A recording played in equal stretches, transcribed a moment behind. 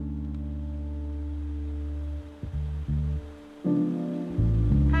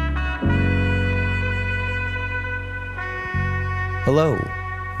Hello,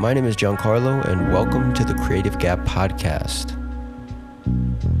 my name is Giancarlo, and welcome to the Creative Gap Podcast.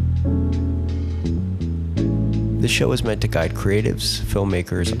 This show is meant to guide creatives,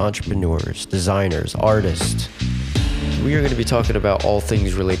 filmmakers, entrepreneurs, designers, artists. We are going to be talking about all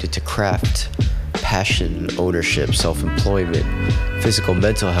things related to craft, passion, ownership, self-employment, physical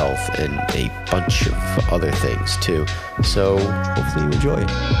mental health, and a bunch of other things too. So hopefully you enjoy.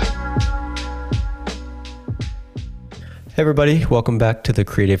 Hey everybody, welcome back to the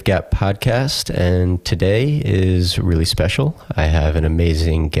Creative Gap Podcast, and today is really special. I have an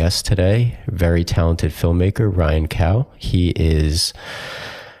amazing guest today, very talented filmmaker, Ryan Cow. He is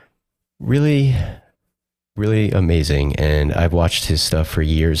really amazing, and I've watched his stuff for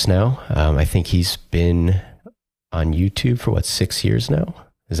years now. I think he's been on YouTube for 6 years now?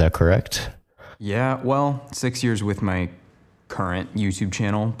 Is that correct? Yeah, well, 6 years with my current YouTube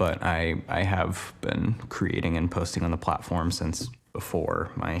channel, but I have been creating and posting on the platform since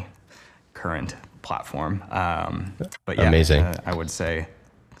before my current platform. But yeah, amazing. I would say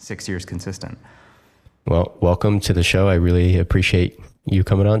 6 years consistent. Well, welcome to the show. I really appreciate you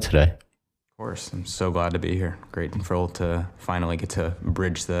coming on today. Of course, I'm so glad to be here. Great and thrilled to finally get to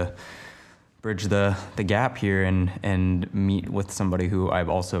bridge the gap here and meet with somebody who I've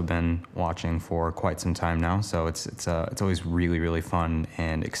also been watching for quite some time now. So it's always really fun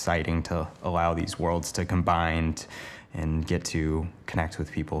and exciting to allow these worlds to combine and get to connect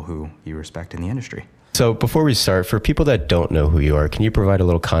with people who you respect in the industry. So before we start, for people that don't know who you are, can you provide a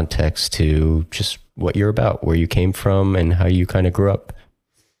little context to just what you're about, where you came from, and how you kind of grew up?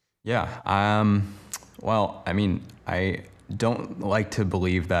 Yeah. Well, I mean, I don't like to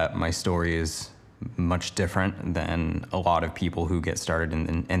believe that my story is much different than a lot of people who get started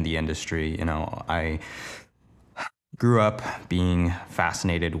in the industry. You know, I grew up being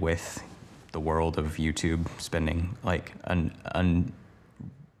fascinated with the world of YouTube, spending like an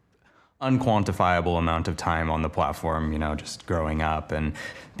unquantifiable amount of time on the platform, you know, just growing up and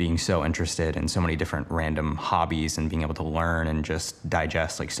being so interested in so many different random hobbies and being able to learn and just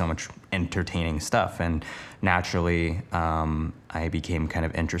digest like so much entertaining stuff. And naturally, I became kind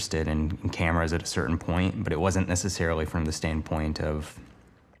of interested in cameras at a certain point, but it wasn't necessarily from the standpoint of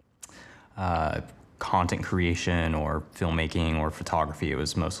content creation or filmmaking or photography. It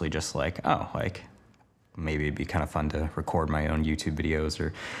was mostly just like, maybe it'd be kind of fun to record my own YouTube videos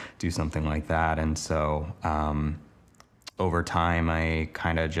or do something like that. And so over time, I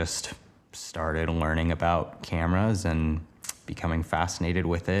kind of just started learning about cameras and becoming fascinated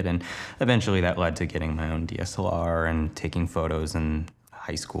with it. And eventually that led to getting my own DSLR and taking photos in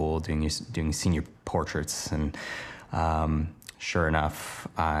high school, doing senior portraits. And sure enough,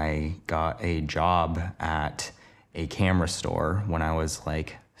 I got a job at a camera store when I was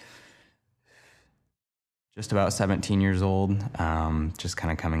like just about 17 years old, just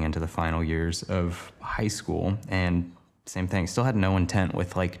kind of coming into the final years of high school. And same thing, still had no intent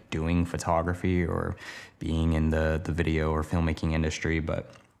with like doing photography or being in the video or filmmaking industry.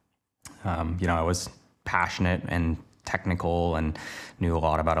 But, you know, I was passionate and technical and knew a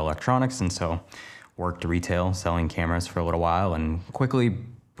lot about electronics. And so worked retail selling cameras for a little while and quickly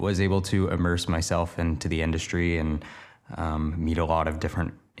was able to immerse myself into the industry and meet a lot of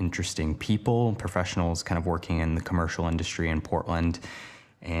different interesting people, professionals kind of working in the commercial industry in Portland.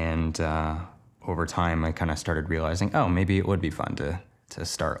 And over time, I kind of started realizing, maybe it would be fun to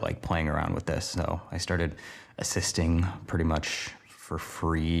start like playing around with this. So I started assisting pretty much for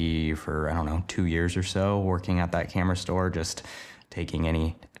free for, 2 years or so, working at that camera store, just taking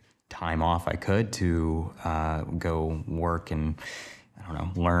any time off I could to go work and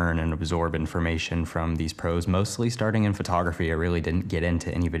learn and absorb information from these pros, mostly starting in photography. I really didn't get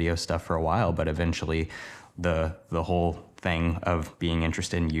into any video stuff for a while, but eventually the whole thing of being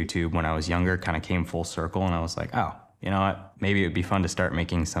interested in YouTube when I was younger kind of came full circle. And I was like, you know what, maybe it'd be fun to start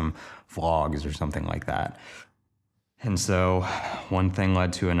making some vlogs or something like that. And so one thing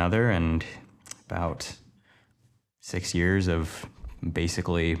led to another, and about 6 years of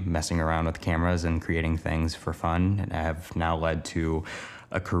basically messing around with cameras and creating things for fun have now led to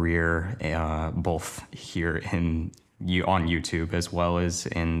a career both here on YouTube as well as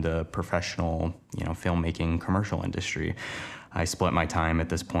in the professional, filmmaking commercial industry. I split my time at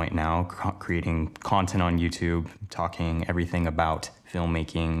this point now creating content on YouTube, talking everything about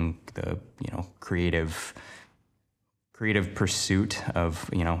filmmaking, the creative pursuit of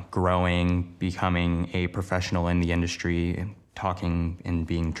growing, becoming a professional in the industry, talking and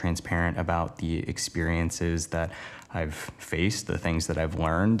being transparent about the experiences that I've faced, the things that I've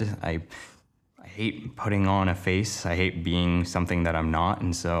learned. I hate putting on a face. I hate being something that I'm not.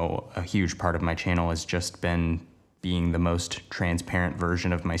 And so a huge part of my channel has just been being the most transparent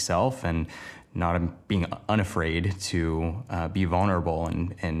version of myself and not being unafraid to be vulnerable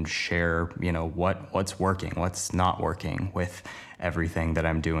and share, what's working, what's not working with everything that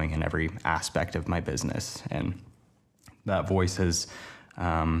I'm doing in every aspect of my business. And that voice has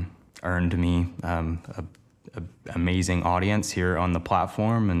earned me a amazing audience here on the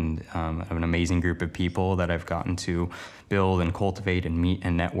platform, and an amazing group of people that I've gotten to build and cultivate and meet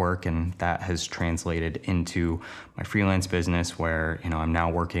and network, and that has translated into my freelance business where, I'm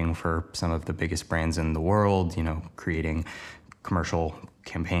now working for some of the biggest brands in the world, creating commercial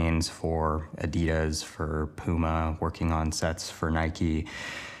campaigns for Adidas, for Puma, working on sets for Nike.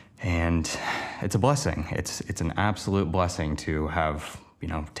 And it's a blessing. It's an absolute blessing to have,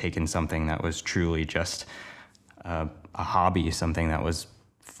 taken something that was truly just a hobby, something that was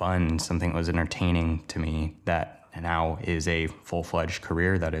fun, something that was entertaining to me, that now is a full-fledged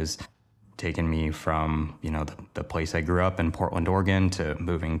career that has taken me from, the place I grew up in Portland, Oregon, to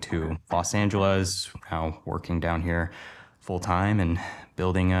moving to Los Angeles, now working down here full-time and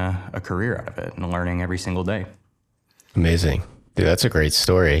building a career out of it and learning every single day. Amazing. Dude, that's a great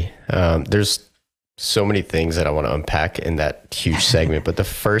story. There's so many things that I want to unpack in that huge segment, but the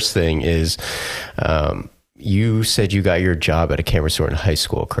first thing is, you said you got your job at a camera store in high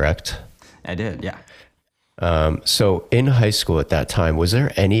school, correct? I did, yeah. So in high school at that time, was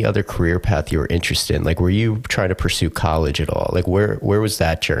there any other career path you were interested in? Like, were you trying to pursue college at all? Like, where was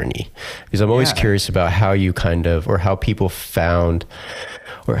that journey? Because I'm always curious about how you or how people found,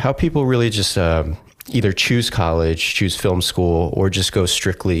 or how people really just either choose college, choose film school, or just go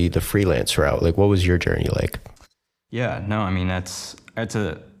strictly the freelance route. Like, what was your journey like? Yeah, no, I mean, that's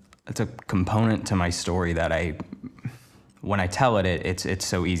a component to my story that when I tell it's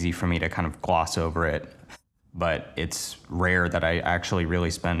so easy for me to kind of gloss over it, but it's rare that I actually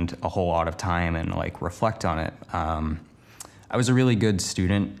really spend a whole lot of time and reflect on it. I was a really good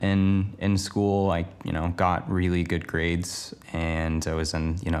student in school. I, got really good grades, and I was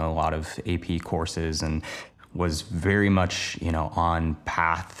in, a lot of AP courses and was very much, on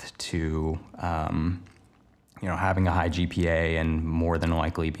path to, having a high GPA and more than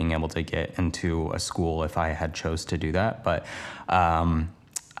likely being able to get into a school if I had chose to do that. But I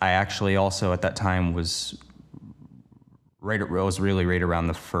actually also at that time was really right around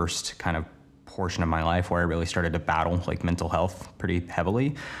the first kind of portion of my life where I really started to battle mental health pretty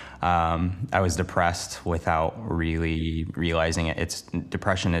heavily. I was depressed without really realizing it.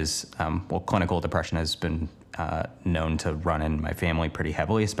 Depression is, clinical depression has been known to run in my family pretty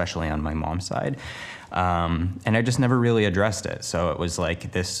heavily, especially on my mom's side. And I just never really addressed it. So it was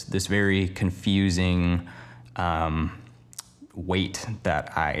this very confusing weight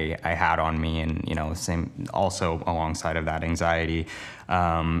that I had on me, and same also alongside of that anxiety,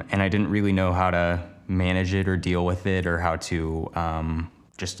 and I didn't really know how to manage it or deal with it, or how to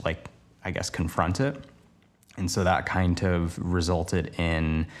just confront it. And so that kind of resulted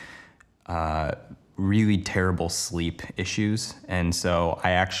in really terrible sleep issues. And so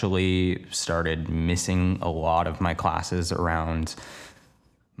I actually started missing a lot of my classes around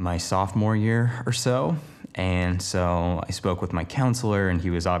my sophomore year or so. And so I spoke with my counselor, and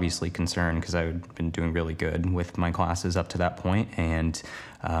he was obviously concerned because I had been doing really good with my classes up to that point. And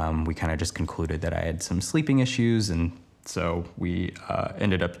we kind of just concluded that I had some sleeping issues. And so we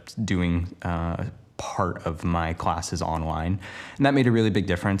ended up doing part of my classes online. And that made a really big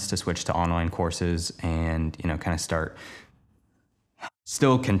difference to switch to online courses and, kind of start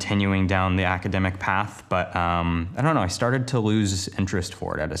still continuing down the academic path. But I don't know, I started to lose interest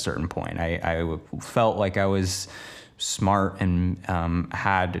for it at a certain point. I felt like I was smart and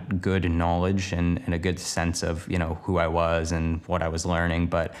had good knowledge and a good sense of, who I was and what I was learning.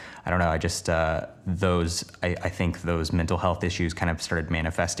 But I don't know, I just, I think those mental health issues kind of started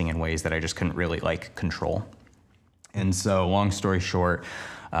manifesting in ways that I just couldn't really control. And so long story short,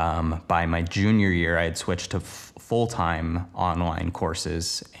 by my junior year, I had switched to full-time online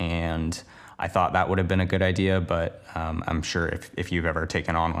courses, and I thought that would have been a good idea, but I'm sure if you've ever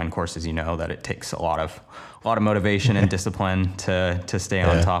taken online courses, you know that it takes a lot of motivation and discipline to stay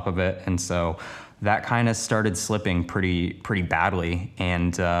on top of it. And so that kind of started slipping pretty badly.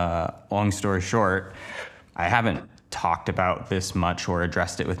 And long story short, I haven't talked about this much or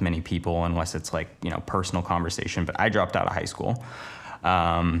addressed it with many people unless it's personal conversation, but I dropped out of high school.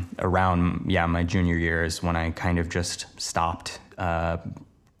 Around my junior year is when I kind of just stopped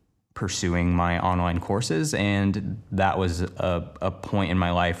pursuing my online courses, and that was a point in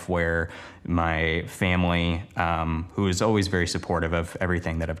my life where my family, who is always very supportive of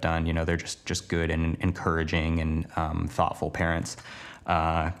everything that I've done, they're just good and encouraging and thoughtful parents.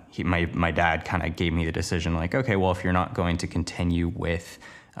 my dad kind of gave me the decision like, okay, well, if you're not going to continue with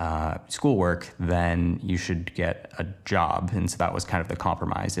schoolwork, then you should get a job. And so that was kind of the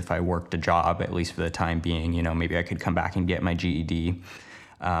compromise. If I worked a job, at least for the time being, maybe I could come back and get my GED.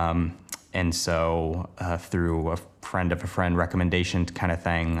 And so through a friend of a friend recommendation kind of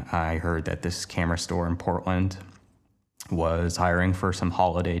thing, I heard that this camera store in Portland was hiring for some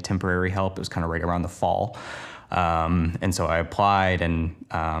holiday temporary help. It was kind of right around the fall. And so I applied and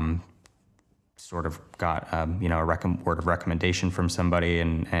sort of got a word of recommendation from somebody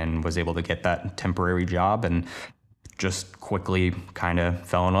and was able to get that temporary job, and just quickly kind of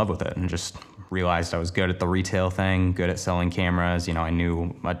fell in love with it and just realized I was good at the retail thing, good at selling cameras. I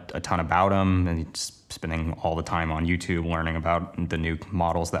knew a ton about them, and just spending all the time on YouTube learning about the new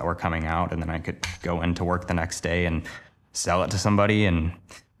models that were coming out. And then I could go into work the next day and sell it to somebody and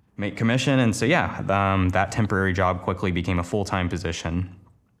make commission. And so, that temporary job quickly became a full-time position.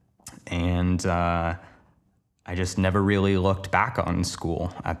 And I just never really looked back on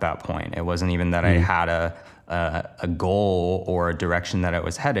school at that point. It wasn't even that I had a goal or a direction that I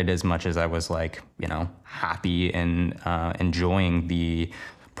was headed, as much as I was like, happy and enjoying the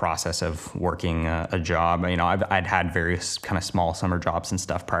process of working a job. I'd had various kind of small summer jobs and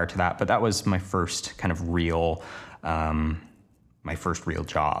stuff prior to that, but that was my first kind of real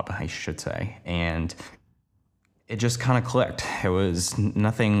job, I should say. And it just kind of clicked. It was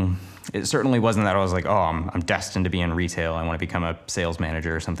nothing. It certainly wasn't that I was like, oh, I'm destined to be in retail. I want to become a sales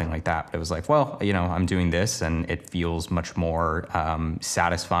manager or something like that. But it was like, well, I'm doing this, and it feels much more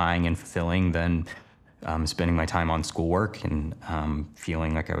satisfying and fulfilling than spending my time on schoolwork and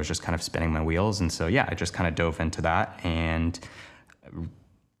feeling like I was just kind of spinning my wheels. And so, I just kind of dove into that and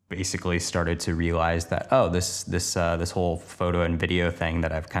basically started to realize that, this whole photo and video thing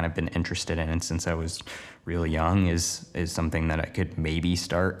that I've kind of been interested in since I was really young is something that I could maybe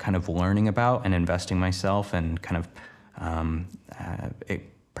start kind of learning about and investing myself and kind of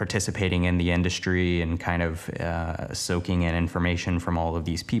participating in the industry and kind of soaking in information from all of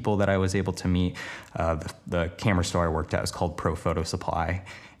these people that I was able to meet. The camera store I worked at was called Pro Photo Supply,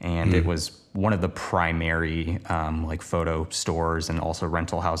 and it was one of the primary photo stores and also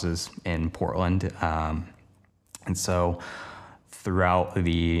rental houses in Portland. And so throughout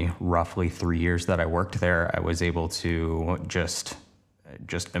the roughly 3 years that I worked there, I was able to just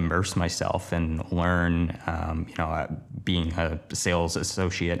immerse myself and learn. Being a sales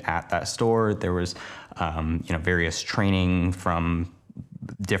associate at that store, there was various training from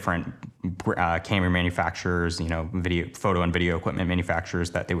different camera manufacturers, photo and video equipment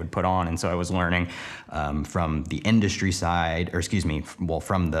manufacturers that they would put on. And so I was learning from the industry side,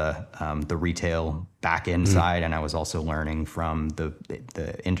 from the retail back end side. And I was also learning from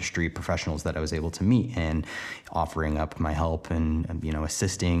the industry professionals that I was able to meet and offering up my help and,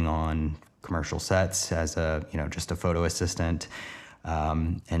 assisting on commercial sets as just a photo assistant,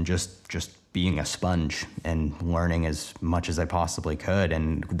 and just being a sponge and learning as much as I possibly could,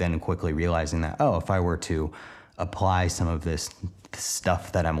 and then quickly realizing that, if I were to apply some of this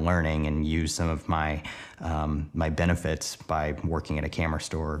stuff that I'm learning and use some of my my benefits by working at a camera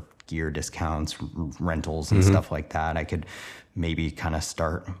store, gear discounts, rentals, and stuff like that, I could maybe kind of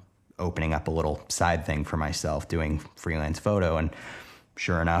start opening up a little side thing for myself, doing freelance photo. And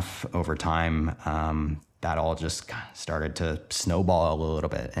sure enough, over time, that all just started to snowball a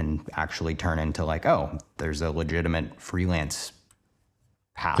little bit and actually turn into like, there's a legitimate freelance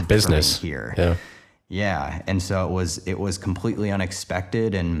path, the business here. Yeah. And so it was completely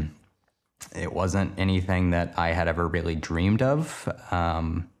unexpected, and it wasn't anything that I had ever really dreamed of.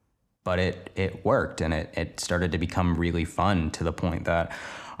 But it worked, and it started to become really fun, to the point that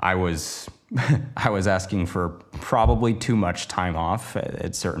I was asking for probably too much time off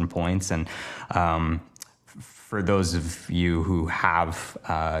at certain points. And for those of you who have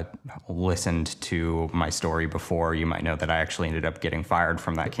listened to my story before, you might know that I actually ended up getting fired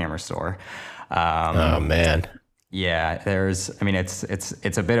from that camera store. Oh man. Yeah, it's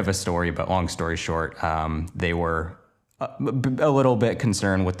a bit of a story, but long story short, they were a little bit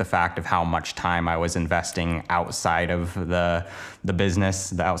concerned with the fact of how much time I was investing outside of the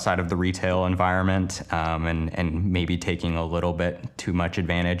business, outside of the retail environment, and maybe taking a little bit too much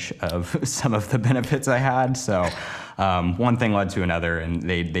advantage of some of the benefits I had. So one thing led to another, and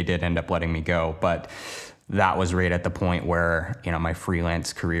they did end up letting me go. But that was right at the point where, my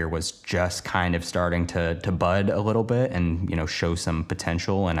freelance career was just kind of starting to bud a little bit and, show some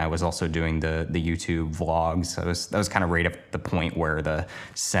potential. And I was also doing the YouTube vlogs. So that was kind of right at the point where the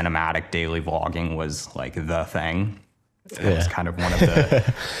cinematic daily vlogging was like the thing. That was kind of one of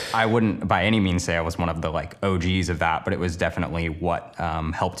the, I wouldn't by any means say I was one of the like OGs of that, but it was definitely what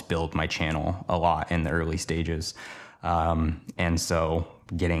helped build my channel a lot in the early stages. And so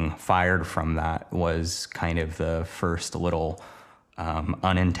getting fired from that was kind of the first little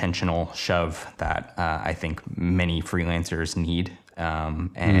unintentional shove that I think many freelancers need.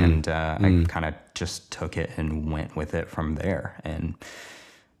 I kind of just took it and went with it from there and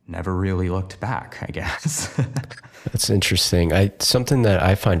never really looked back, I guess. That's interesting. Something that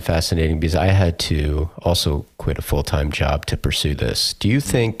I find fascinating, because I had to also quit a full-time job to pursue this. Do you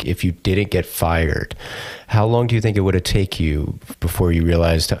think if you didn't get fired, how long do you think it would have taken you before you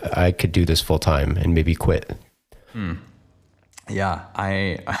realized I could do this full-time and maybe quit? Yeah,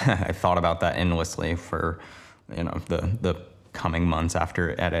 I thought about that endlessly for, the coming months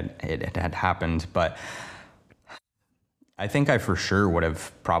after it had happened, but I think I for sure would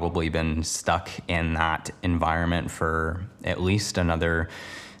have probably been stuck in that environment for at least another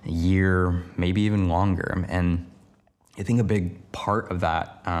year, maybe even longer. And I think a big part of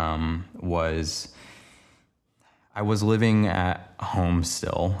that was I was living at home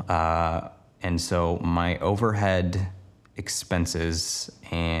still. And so my overhead expenses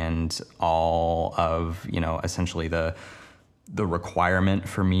and all of, essentially the requirement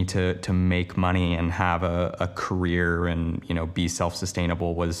for me to make money and have a career and, be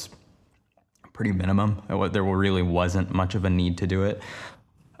self-sustainable was pretty minimum. There really wasn't much of a need to do it.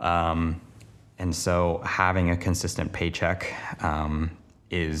 And so having a consistent paycheck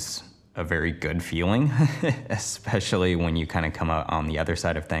is a very good feeling, especially when you kind of come out on the other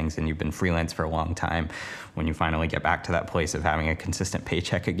side of things and you've been freelance for a long time. When you finally get back to that place of having a consistent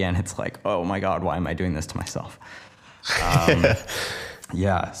paycheck again, it's like, oh my God, why am I doing this to myself?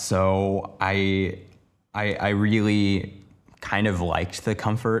 Yeah, so I really kind of liked the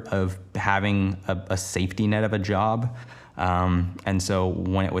comfort of having a safety net of a job. And so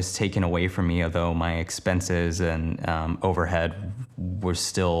when it was taken away from me, although my expenses and overhead were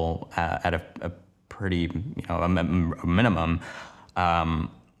still at a pretty, a minimum, I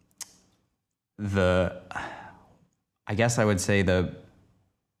guess I would say the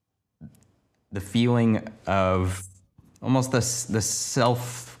feeling of almost the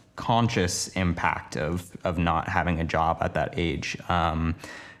self-conscious impact of not having a job at that age.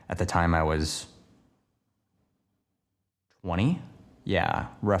 At the time I was 20. Yeah,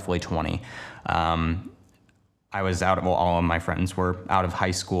 roughly 20. I was all of my friends were out of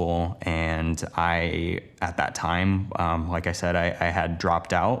high school, and at that time, like I said, I had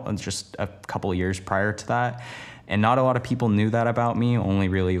dropped out just a couple of years prior to that. And not a lot of people knew that about me, only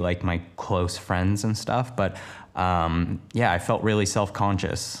really like my close friends and stuff. But I felt really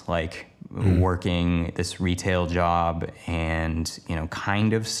self-conscious, like working this retail job and,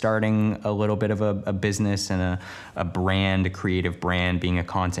 kind of starting a little bit of a business and a brand, a creative brand, being a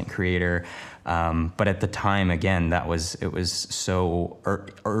content creator. But at the time, again, it was so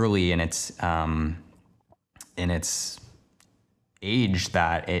early in its age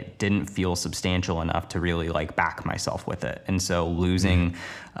that it didn't feel substantial enough to really like back myself with it. And so losing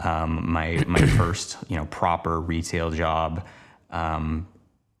my first proper retail job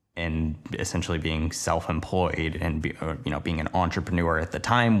and essentially being self-employed and being an entrepreneur at the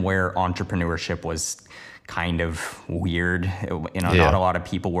time where entrepreneurship was kind of weird. Not a lot of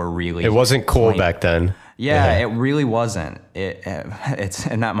people were really. It wasn't cool back then. Yeah, it really wasn't.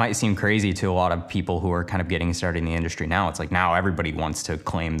 And that might seem crazy to a lot of people who are kind of getting started in the industry now. It's like now everybody wants to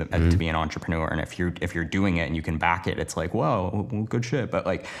claim to be an entrepreneur, and if you're doing it and you can back it, it's like, whoa, good shit. But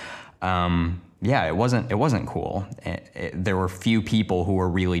like, it wasn't cool. There were few people who were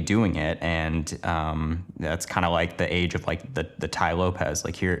really doing it, and that's kind of like the age of like the Tai Lopez.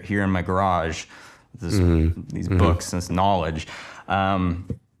 Like here in my garage, these books, this knowledge. It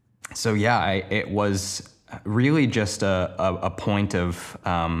was really just a point of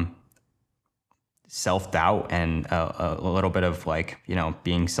self-doubt and a little bit of like,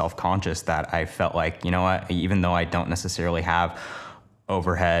 being self-conscious that I felt like, even though I don't necessarily have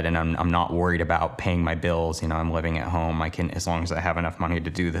overhead and I'm not worried about paying my bills, I'm living at home, I can, as long as I have enough money to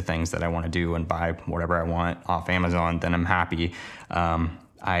do the things that I want to do and buy whatever I want off Amazon, then I'm happy.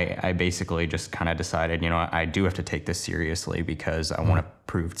 I basically just kind of decided, I do have to take this seriously because I want to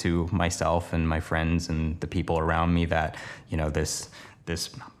prove to myself and my friends and the people around me that, this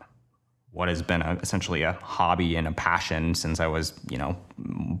what has been essentially a hobby and a passion since I was,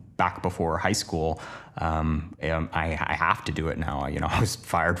 back before high school. I have to do it now. I was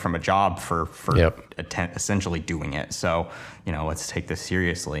fired from a job for essentially doing it. So, let's take this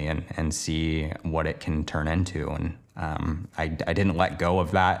seriously and see what it can turn into. And I didn't let go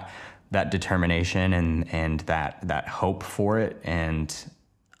of that that determination and that hope for it. And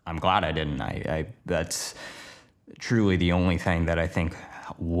I'm glad I didn't. I that's truly the only thing that I think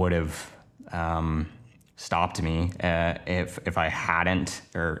would have stopped me if I hadn't,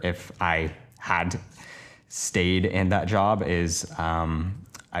 or if I had stayed in that job, is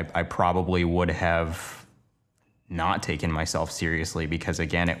I probably would have not taken myself seriously, because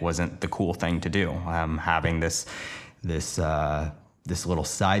again, it wasn't the cool thing to do. Having this little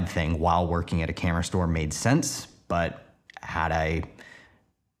side thing while working at a camera store made sense, but had I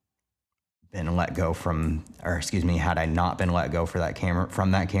been let go from, or excuse me, had I not been let go from that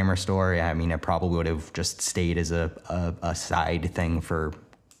camera store, I mean, it probably would have just stayed as a side thing for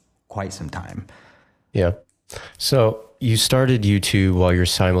quite some time. Yeah. So you started YouTube while you're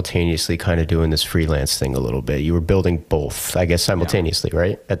simultaneously kind of doing this freelance thing a little bit. You were building both, I guess, simultaneously,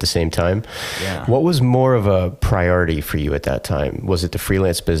 right? At the same time. Yeah. What was more of a priority for you at that time? Was it the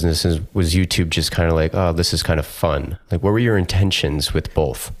freelance business? Was YouTube just kind of like, oh, this is kind of fun? Like, what were your intentions with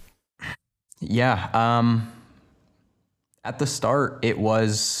both? Yeah. At the start, it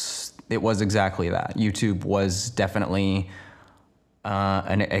was exactly that. YouTube was definitely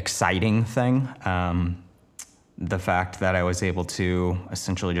an exciting thing. The fact that I was able to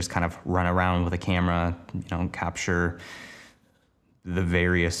essentially just kind of run around with a camera, capture the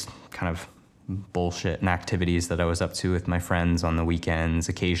various kind of bullshit and activities that I was up to with my friends on the weekends,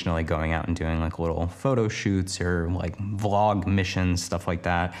 occasionally going out and doing like little photo shoots or like vlog missions, stuff like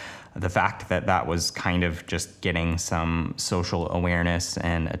that. The fact that that was kind of just getting some social awareness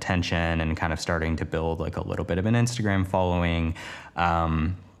and attention and kind of starting to build like a little bit of an Instagram following.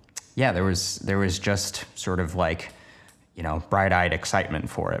 Yeah, there was just sort of like, bright-eyed excitement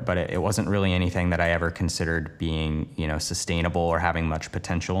for it, but it wasn't really anything that I ever considered being, sustainable or having much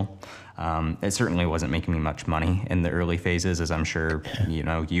potential. It certainly wasn't making me much money in the early phases, as I'm sure,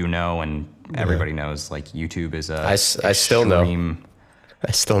 and everybody knows, like YouTube is I still know.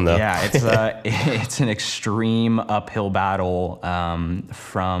 I still know. Yeah, it's an extreme uphill battle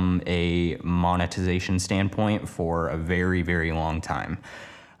from a monetization standpoint for a very, very long time.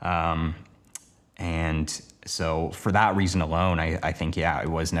 And so for that reason alone, I think, it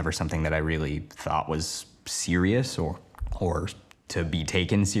was never something that I really thought was serious or to be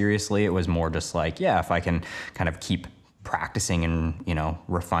taken seriously. It was more just like, if I can kind of keep practicing and,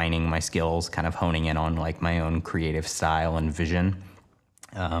 refining my skills, kind of honing in on like my own creative style and vision,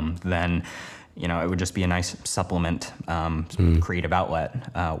 then, it would just be a nice supplement, creative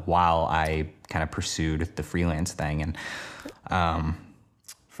outlet, while I kind of pursued the freelance thing. And,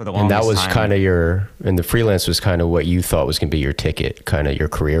 for the longest time. And that was kind of and the freelance was kind of what you thought was going to be your ticket, kind of your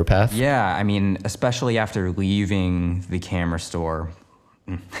career path? Yeah, I mean, especially after leaving the camera store,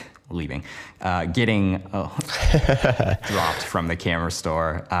 getting dropped from the camera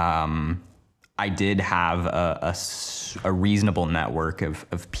store, I did have a reasonable network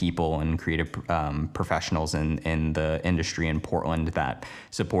of people and creative professionals in the industry in Portland that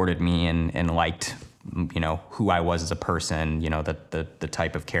supported me and liked, who I was as a person, the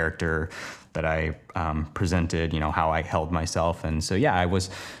type of character that I presented, how I held myself. And so, I was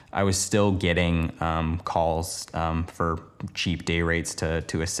still getting calls for cheap day rates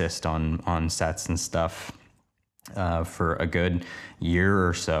to assist on sets and stuff for a good year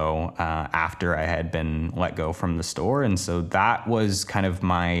or so after I had been let go from the store. And so that was kind of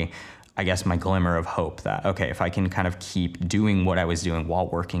my glimmer of hope that, okay, if I can kind of keep doing what I was doing while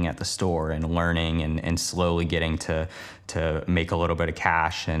working at the store and learning and slowly getting to make a little bit of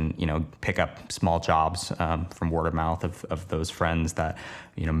cash and, pick up small jobs from word of mouth of those friends, that,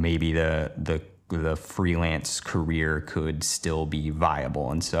 maybe the freelance career could still be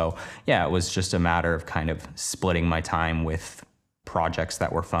viable. And so, it was just a matter of kind of splitting my time with projects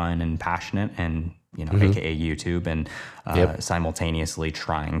that were fun and passionate and, AKA YouTube, and simultaneously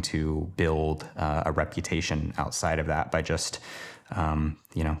trying to build a reputation outside of that by just, kind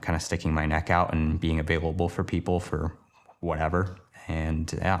of sticking my neck out and being available for people for whatever. And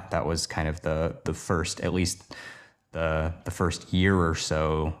that was kind of the first, at least the first year or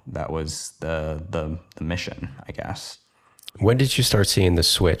so, that was the mission, I guess. When did you start seeing the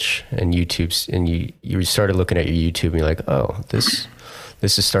switch and YouTube's, and you started looking at your YouTube and you're like, oh, this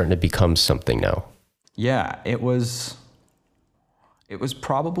is starting to become something now? Yeah, it was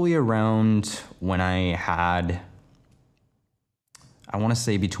probably around when I had, I want to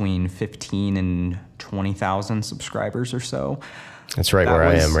say between 15 and 20,000 subscribers or so. That's right where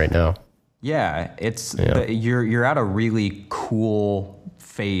I am right now. Yeah, you're at a really cool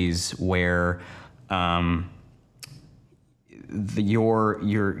phase where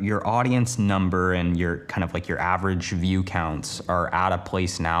your audience number and your kind of like your average view counts are at a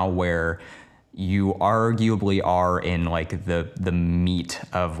place now where you arguably are in like the meat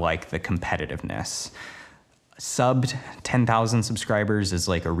of like the competitiveness. Subbed 10,000 subscribers is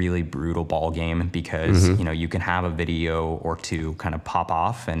like a really brutal ball game because you know, you can have a video or two kind of pop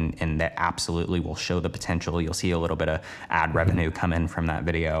off and that absolutely will show the potential. You'll see a little bit of ad revenue come in from that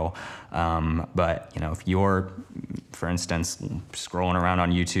video. But you know, if you're, for instance, scrolling around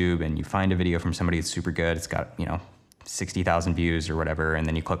on YouTube and you find a video from somebody that's super good, it's got, you know, 60,000 views or whatever, and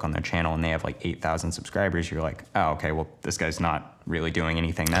then you click on their channel and they have like 8,000 subscribers, you're like, oh, okay, well, this guy's not really doing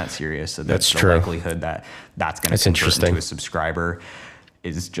anything that serious. So that's the likelihood that that's going to convert into a subscriber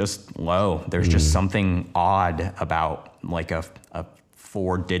is just low. There's just something odd about like a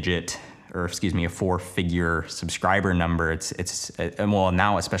 4-figure subscriber number. It's well,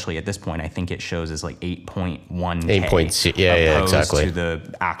 now, especially at this point, I think it shows as like 8.1K. 8 points. Yeah, exactly. To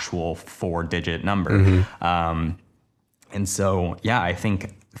the actual 4-digit number. And so, yeah, I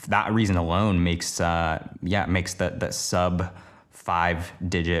think that reason alone makes that sub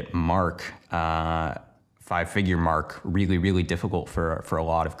 5-digit mark, 5-figure mark really, really difficult for a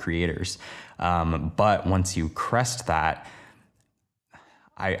lot of creators. But once you crest that,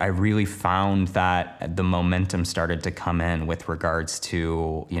 I really found that the momentum started to come in with regards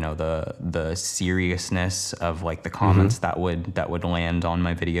to, you know, the seriousness of like the comments that would land on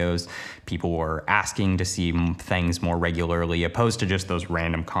my videos. People were asking to see things more regularly, opposed to just those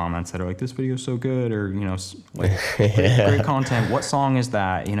random comments that are like, "This video is so good," or, you know, like, great content. What song is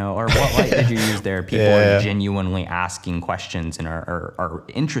that? You know, or what light did you use there? People are genuinely asking questions and are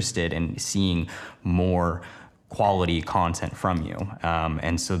interested in seeing more quality content from you.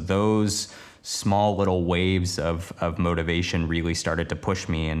 And so those small little waves of motivation really started to push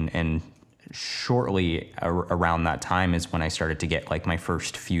me. And shortly around that time is when I started to get like my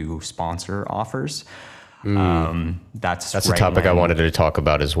first few sponsor offers. That's a topic I wanted to talk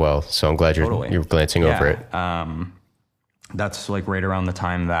about as well. So I'm glad you're glancing over it. That's like right around the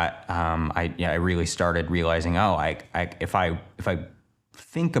time that I really started realizing, if I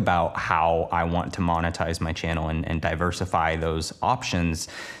think about how I want to monetize my channel and diversify those options,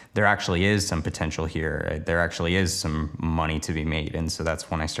 there actually is some potential here. There actually is some money to be made. And so that's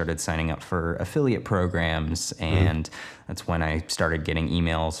when I started signing up for affiliate programs. And that's when I started getting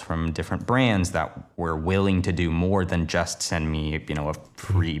emails from different brands that were willing to do more than just send me, you know, a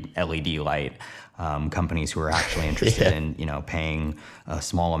free LED light. Companies who are actually interested in, you know, paying a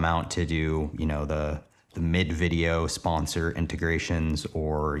small amount to do, you know, the mid-video sponsor integrations,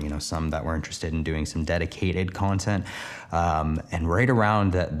 or, you know, some that were interested in doing some dedicated content. And right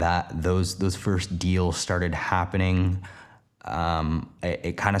around those first deals started happening,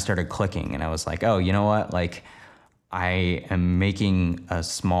 it kind of started clicking, and I was like, oh, you know what? Like, I am making a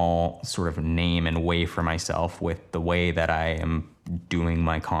small sort of name and way for myself with the way that I am doing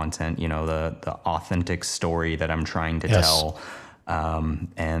my content, you know, the authentic story that I'm trying to tell.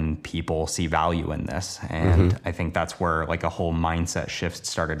 And people see value in this. And I think that's where like a whole mindset shift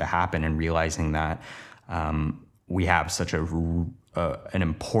started to happen, and realizing that we have such an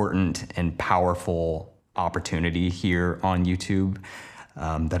important and powerful opportunity here on YouTube,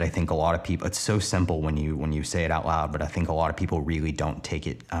 that I think a lot of people, it's so simple when you say it out loud, but I think a lot of people really don't take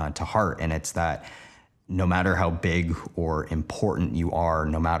it to heart. And it's that no matter how big or important you are,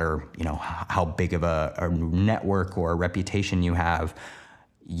 no matter, you know, how big of a network or a reputation you have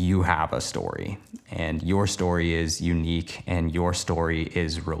a story, and your story is unique, and your story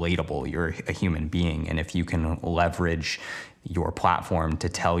is relatable. You're a human being. And if you can leverage your platform to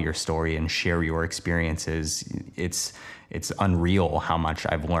tell your story and share your experiences, it's unreal how much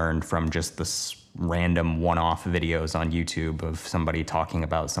I've learned from just this random one-off videos on YouTube of somebody talking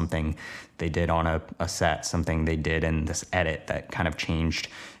about something they did on a set, something they did in this edit that kind of changed,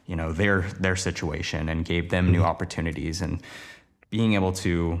 you know, their situation and gave them new opportunities. And being able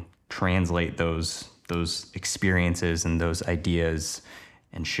to translate those experiences and those ideas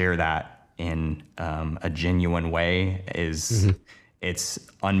and share that in a genuine way is it's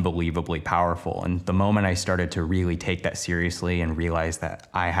unbelievably powerful. And the moment I started to really take that seriously and realize that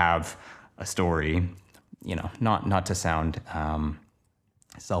I have a story, you know, not to sound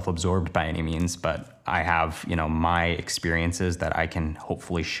self-absorbed by any means, but I have, you know, my experiences that I can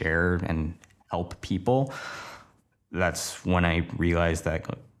hopefully share and help people. That's when I realized that,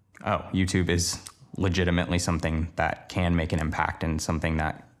 oh, YouTube is legitimately something that can make an impact, and something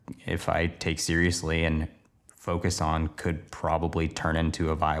that if I take seriously and focus on could probably turn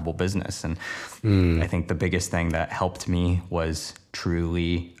into a viable business. And I think the biggest thing that helped me was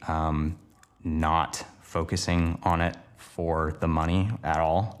truly not focusing on it for the money at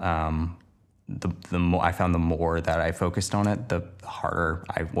all. The more I found, the more that I focused on it, the harder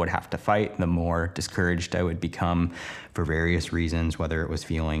I would have to fight, the more discouraged I would become for various reasons, whether it was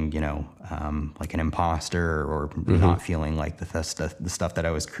feeling, like an imposter, or not feeling like the stuff that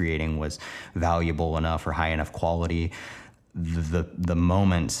I was creating was valuable enough or high enough quality. The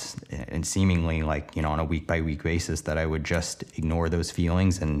moments, and seemingly like, on a week by week basis, that I would just ignore those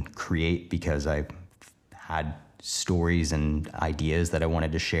feelings and create because I had stories and ideas that I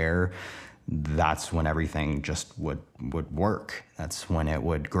wanted to share, that's when everything just would work. That's when it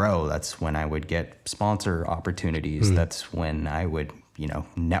would grow. That's when I would get sponsor opportunities. That's when I would,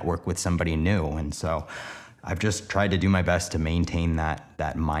 network with somebody new. And so I've just tried to do my best to maintain that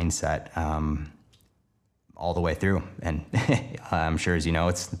mindset all the way through. And I'm sure, as you know,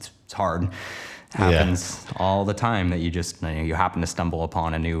 it's hard. Happens all the time that you happen to stumble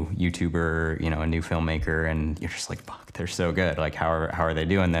upon a new YouTuber, a new filmmaker, and you're just like, fuck, they're so good. Like, how are they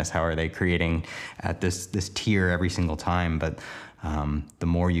doing this? How are they creating at this tier every single time? But the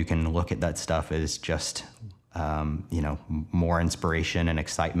more you can look at that stuff as just, more inspiration and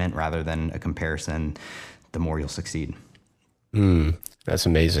excitement rather than a comparison, the more you'll succeed. That's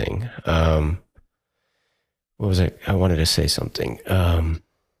amazing. What was it? I wanted to say something.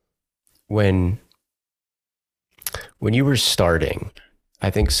 When you were starting, I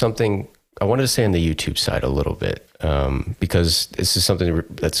think something I wanted to say on the YouTube side a little bit, because this is something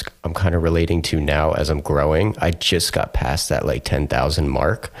that's I'm kind of relating to now as I'm growing. I just got past that like 10,000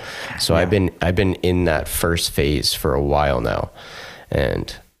 mark, so I've been in that first phase for a while now,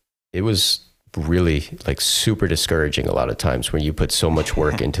 and it was really like super discouraging a lot of times when you put so much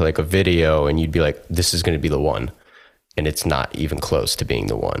work into like a video and you'd be like, this is going to be the one. And it's not even close to being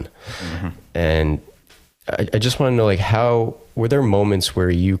the one. And I just want to know, like, how were there moments where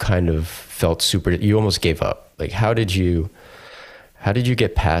you kind of felt you almost gave up? Like, how did you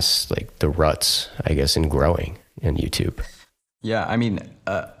get past like the ruts, I guess, in growing in YouTube? Yeah, I mean,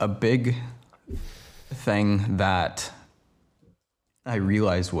 a big thing that I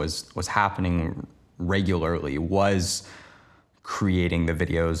realized was happening regularly was creating the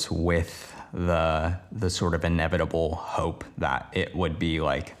videos with the sort of inevitable hope that it would be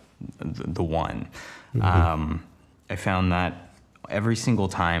like the one. I found that every single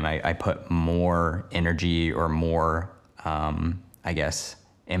time I put more energy or more, I guess,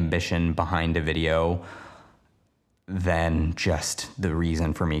 ambition behind a video than just the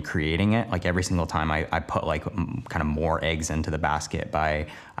reason for me creating it. Like every single time I put like kind of more eggs into the basket by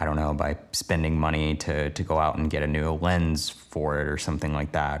spending money to go out and get a new lens for it or something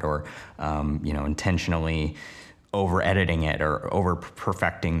like that, or, intentionally over editing it or over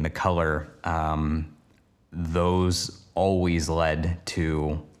perfecting the color. Those always led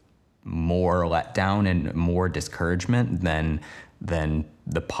to more letdown and more discouragement than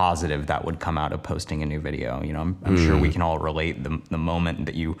the positive that would come out of posting a new video. I'm sure we can all relate the moment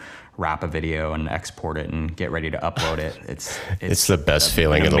that you wrap a video and export it and get ready to upload it. It's the best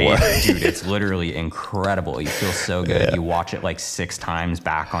feeling in the world. Dude, it's literally incredible. You feel so good. Yeah. You watch it like 6 times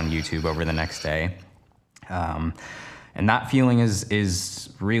back on YouTube over the next day. And that feeling is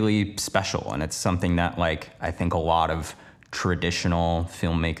really special. And it's something that, like, I think a lot of traditional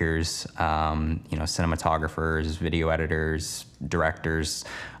filmmakers, cinematographers, video editors, directors,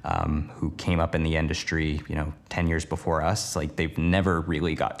 who came up in the industry, 10 years before us, like they've never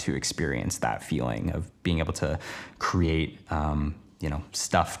really got to experience that feeling of being able to create,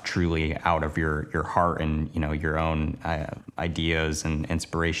 stuff truly out of your heart and, your own ideas and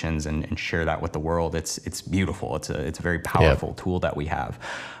inspirations and share that with the world. It's beautiful. It's a very powerful tool that we have.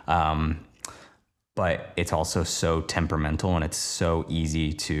 But it's also so temperamental, and it's so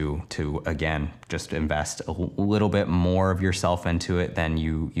easy to again, just invest a little bit more of yourself into it than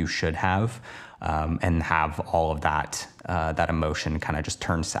you should have, and have all of that emotion kind of just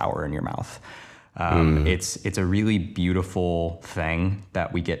turn sour in your mouth. It's a really beautiful thing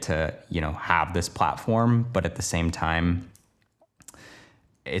that we get to, have this platform, but at the same time,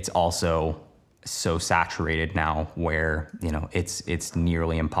 it's also so saturated now where, it's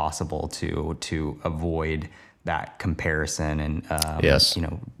nearly impossible to avoid that comparison and,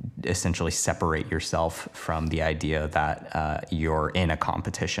 essentially separate yourself from the idea that you're in a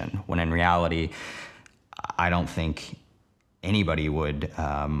competition, when in reality, I don't think anybody would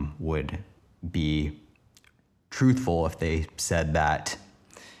be truthful if they said that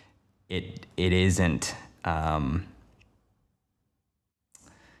it isn't,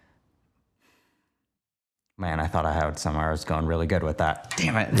 man, I thought I had somewhere I was going really good with that.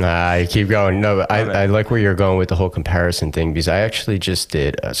 Damn it. Nah, you keep going. No, but I like where you're going with the whole comparison thing, because I actually just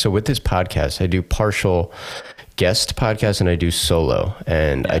did. So with this podcast, I do partial guest podcasts and I do solo.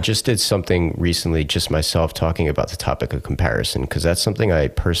 And Yeah. I just did something recently, just myself talking about the topic of comparison, because that's something I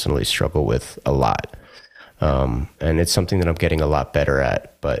personally struggle with a lot. And it's something that I'm getting a lot better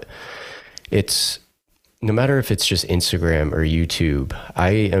at. But it's no matter if it's just Instagram or YouTube,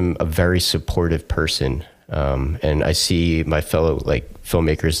 I am a very supportive person. And I see my fellow like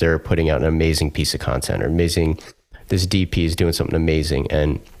filmmakers, they're putting out an amazing piece of content, or this DP is doing something amazing.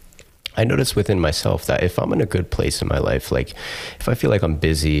 And I notice within myself that if I'm in a good place in my life, like if I feel like I'm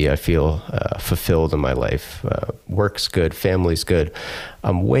busy, I feel fulfilled in my life, work's good, family's good,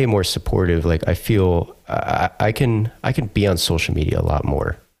 I'm way more supportive. Like I feel I can be on social media a lot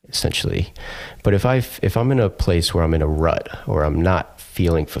more, essentially. But if I'm in a place where I'm in a rut or I'm not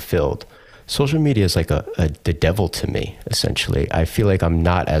feeling fulfilled, social media is like the devil to me, essentially. I feel like I'm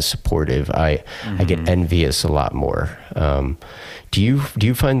not as supportive. I get envious a lot more. Do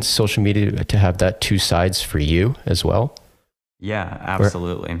you find social media to have that two sides for you as well? Yeah,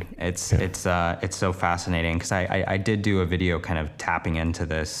 absolutely. It's so fascinating, because I did do a video kind of tapping into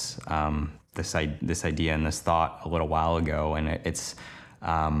this idea and this thought a little while ago, and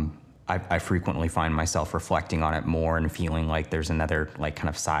I frequently find myself reflecting on it more and feeling like there's another like kind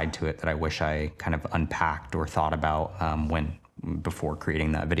of side to it that I wish I kind of unpacked or thought about before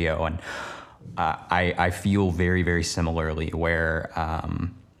creating that video. And I feel very, very similarly, where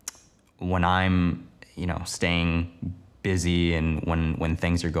when I'm, staying busy and when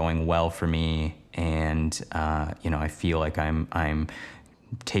things are going well for me, and I feel like I'm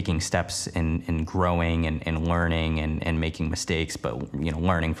taking steps in growing and learning and making mistakes, but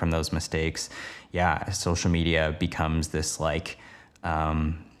learning from those mistakes, social media becomes this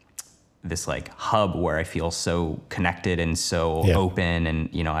hub where I feel so connected and so open. And,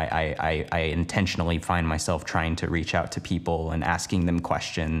 I intentionally find myself trying to reach out to people and asking them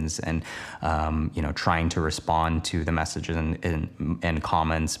questions, and, trying to respond to the messages and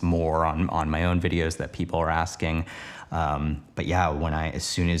comments more on my own videos that people are asking. But as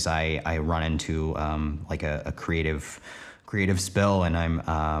soon as I run into, like a creative spill, and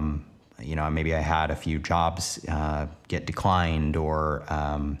I'm, maybe I had a few jobs, get declined, or,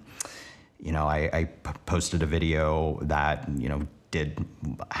 I posted a video that, did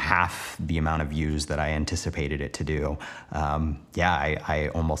half the amount of views that I anticipated it to do. I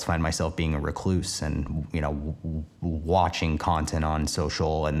almost find myself being a recluse and, watching content on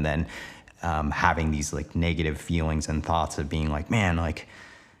social, and then having these like negative feelings and thoughts of being like, man, like,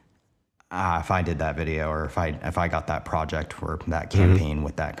 if I did that video, or if I got that project or that campaign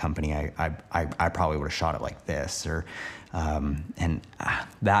with that company, I probably would have shot it like this, or and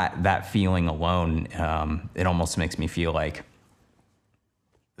that feeling alone, it almost makes me feel like,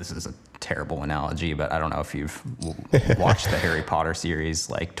 this is a terrible analogy, but I don't know if you've watched the Harry Potter series,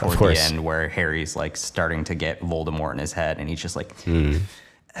 like toward the end, where Harry's like starting to get Voldemort in his head, and he's just like,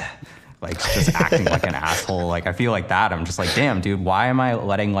 like just acting like an asshole. Like I feel like that. I'm just like, damn, dude, why am I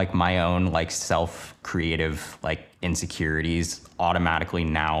letting like my own like self-creative like insecurities automatically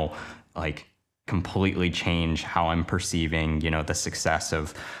now like completely change how I'm perceiving, the success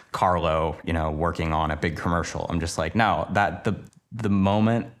of Carlo, working on a big commercial. I'm just like, no, that the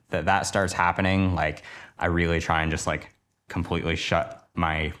moment that starts happening, like I really try and just like completely shut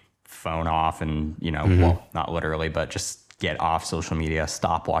my phone off, and, well, not literally, but just get off social media,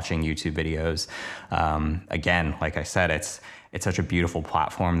 stop watching YouTube videos. Again, like I said, it's such a beautiful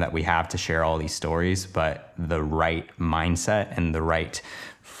platform that we have to share all these stories, but the right mindset and the right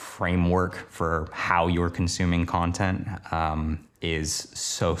framework for how you're consuming content is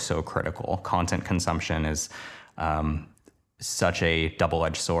so critical. Content consumption is such a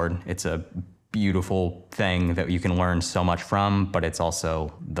double-edged sword. It's a beautiful thing that you can learn so much from, but it's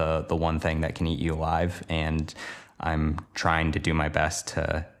also the one thing that can eat you alive. And I'm trying to do my best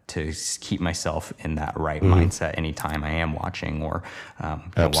to keep myself in that right mindset anytime I am watching, or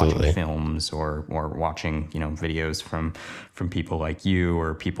watching films, or watching videos from people like you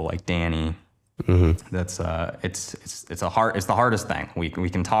or people like Danny. That's it's the hardest thing. We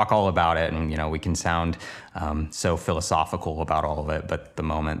can talk all about it, and we can sound so philosophical about all of it, but the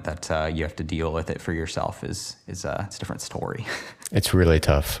moment that you have to deal with it for yourself is it's a different story. It's really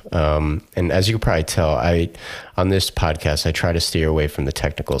tough. And as you can probably tell, on this podcast, I try to steer away from the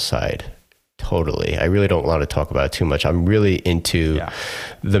technical side. Totally. I really don't want to talk about it too much. I'm really into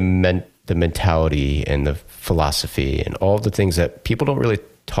the mentality and the philosophy and all the things that people don't really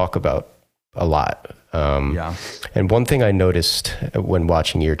talk about a lot. And one thing I noticed when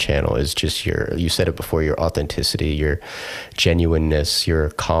watching your channel is just you said it before, your authenticity, your genuineness, your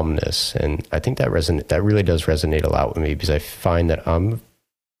calmness. And I think that really does resonate a lot with me, because I find that I'm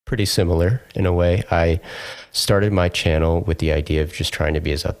pretty similar in a way. I started my channel with the idea of just trying to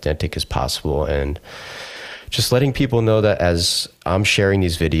be as authentic as possible and just letting people know that as I'm sharing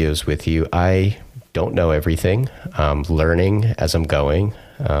these videos with you, I don't know everything. I'm learning as I'm going.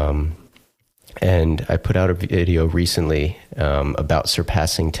 And I put out a video recently about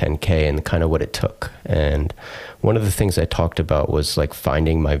surpassing 10K and kind of what it took. And one of the things I talked about was like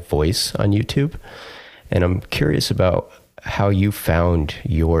finding my voice on YouTube. And I'm curious about how you found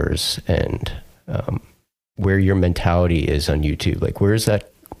yours and where your mentality is on YouTube. Like, where's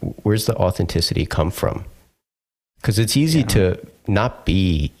the authenticity come from? Because it's easy to not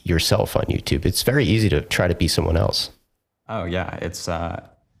be yourself on YouTube. It's very easy to try to be someone else. Oh yeah, it's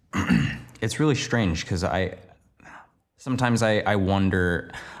it's really strange because sometimes I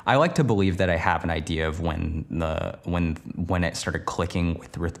wonder. I like to believe that I have an idea of when it started clicking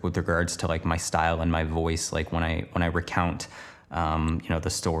with regards to like my style and my voice. Like when I recount the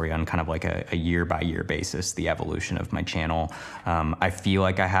story on kind of like a year by year basis, the evolution of my channel. I feel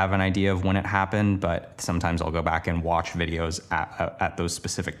like I have an idea of when it happened, but sometimes I'll go back and watch videos at those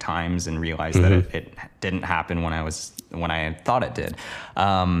specific times and realize that it didn't happen when I thought it did.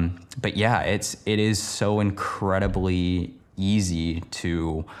 But yeah, it is so incredibly easy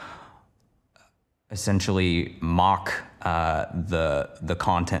to essentially mock the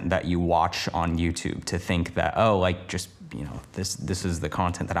content that you watch on YouTube, to think that, oh, like just, this is the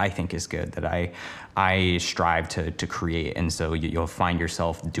content that I think is good, that I strive to create. And so you'll find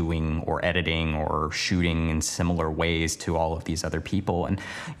yourself doing or editing or shooting in similar ways to all of these other people. And,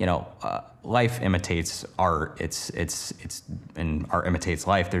 life imitates art. And art imitates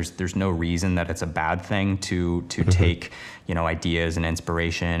life. There's no reason that it's a bad thing to take, ideas and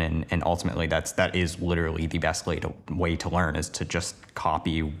inspiration. And ultimately that is literally the best way to learn, is to just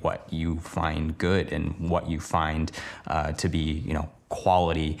copy what you find good and what you find to be,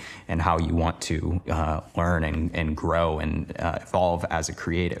 quality, and how you want to learn and grow and evolve as a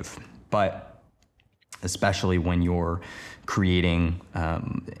creative. But especially when you're creating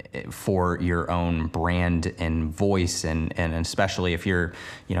for your own brand and voice, and especially if you're,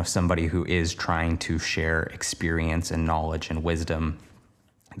 somebody who is trying to share experience and knowledge and wisdom,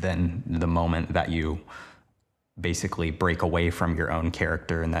 then the moment that you basically break away from your own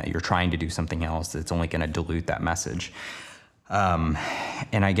character and that you're trying to do something else, it's only going to dilute that message.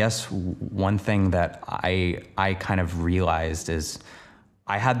 And I guess one thing that I kind of realized is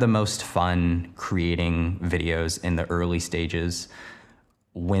I had the most fun creating videos in the early stages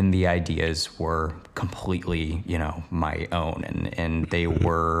when the ideas were completely, my own, and they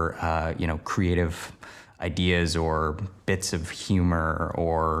were, creative ideas or bits of humor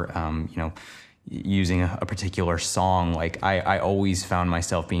or, using a particular song. Like I always found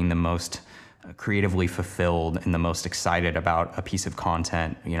myself being the most creatively fulfilled and the most excited about a piece of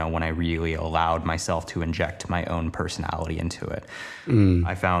content, when I really allowed myself to inject my own personality into it.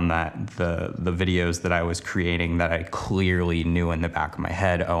 I found that the videos that I was creating, that I clearly knew in the back of my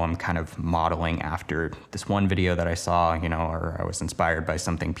head, oh, I'm kind of modeling after this one video that I saw, or I was inspired by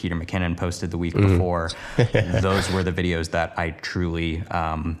something Peter McKinnon posted the week before. Those were the videos that I truly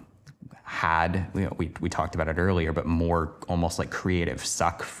had, we talked about it earlier, but more almost like creative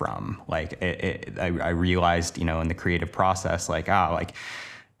suck from. Like I realized, in the creative process, like,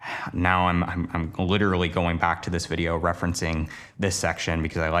 now I'm literally going back to this video, referencing this section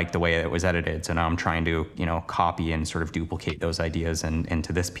because I like the way it was edited. So now I'm trying to, copy and sort of duplicate those ideas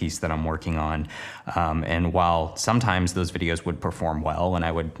into this piece that I'm working on. And while sometimes those videos would perform well and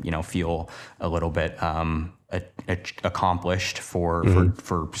I would, feel a little bit accomplished for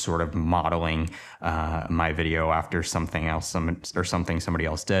sort of modeling my video after something else, or something somebody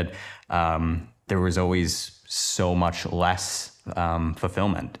else did, there was always so much less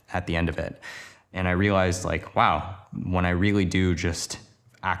fulfillment at the end of it. And I realized, like, wow, when I really do just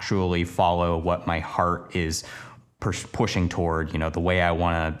actually follow what my heart is pushing toward, the way I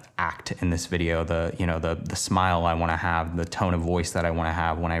want to act in this video, the smile I want to have, the tone of voice that I want to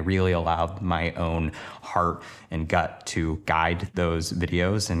have, when I really allow my own heart and gut to guide those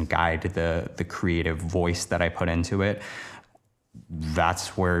videos and guide the creative voice that I put into it,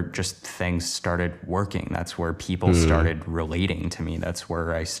 that's where just things started working. That's where people started relating to me. That's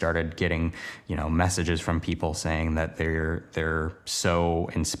where I started getting, messages from people saying that they're so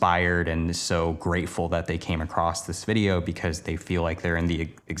inspired and so grateful that they came across this video because they feel like they're in the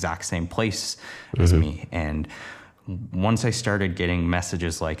exact same place as me. And once I started getting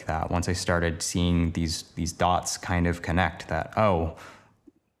messages like that, once I started seeing these dots kind of connect, that, oh,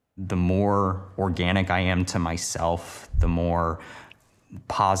 the more organic I am to myself, the more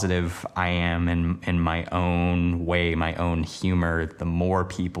positive I am in my own way, my own humor, the more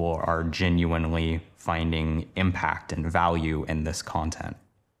people are genuinely finding impact and value in this content.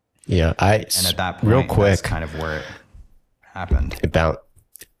 Yeah, And at that point, real quick, that's kind of where it happened.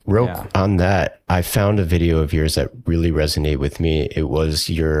 On that, I found a video of yours that really resonated with me. It was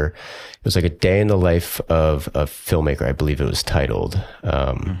like a day in the life of a filmmaker, I believe it was titled.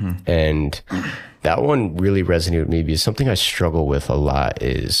 And that one really resonated with me because something I struggle with a lot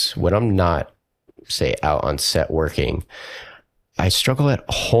is when I'm not, say, out on set working, I struggle at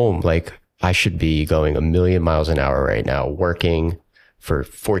home. Like I should be going a million miles an hour right now, working for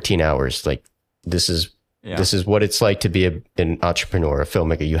 14 hours. Like this is what it's like to be an entrepreneur, a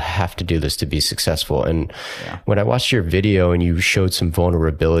filmmaker. You have to do this to be successful. And when I watched your video and you showed some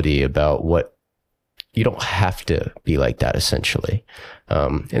vulnerability about what you don't have to be like that, essentially.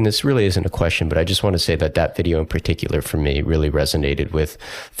 And this really isn't a question, but I just want to say that video in particular for me really resonated with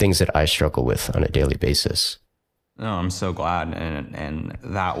things that I struggle with on a daily basis. No, I'm so glad. And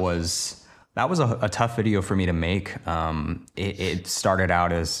that was a tough video for me to make. It started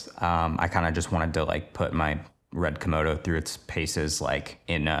out as I kind of just wanted to like put my red Komodo through its paces, like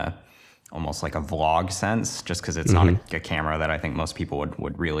in almost like a vlog sense, just because it's not a camera that I think most people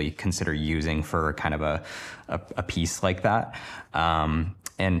would really consider using for kind of a piece like that.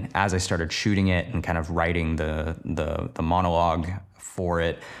 And as I started shooting it and kind of writing the monologue for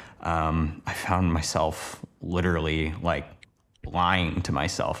it, I found myself literally like lying to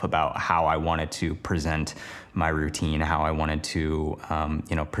myself about how I wanted to present my routine, how I wanted to,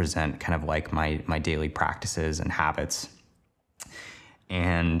 present kind of like my daily practices and habits.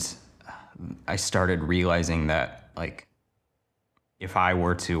 And I started realizing that like, if I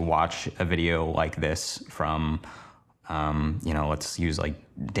were to watch a video like this from, let's use like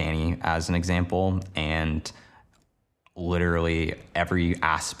Danny as an example, and literally every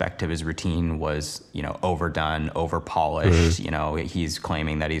aspect of his routine was, overdone, over polished. He's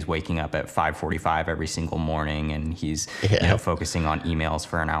claiming that he's waking up at 5:45 every single morning, and he's focusing on emails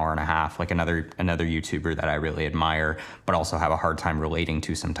for an hour and a half. Like another YouTuber that I really admire, but also have a hard time relating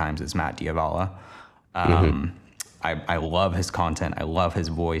to sometimes is Matt Diavala. I love his content. I love his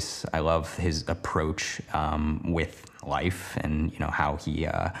voice. I love his approach with life and how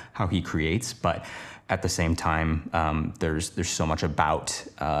he creates. But at the same time, there's so much about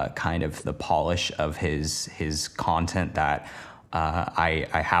kind of the polish of his content that I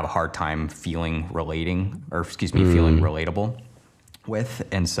have a hard time feeling relatable with.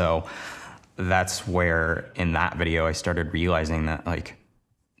 And so that's where in that video I started realizing that like,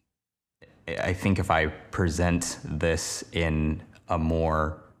 I think if I present this in a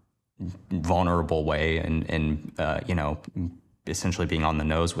more vulnerable way and essentially being on the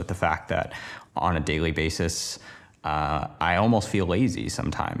nose with the fact that on a daily basis, I almost feel lazy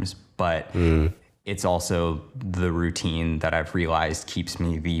sometimes, but it's also the routine that I've realized keeps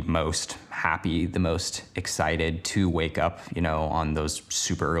me the most happy, the most excited to wake up, on those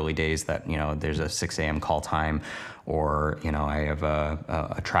super early days that, there's a 6 a.m. call time, or, I have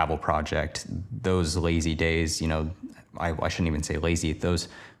a travel project. Those lazy days, I shouldn't even say lazy, those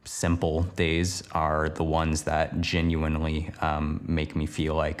simple days are the ones that genuinely make me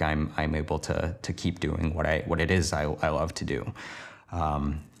feel like I'm able to keep doing what it is I love to do.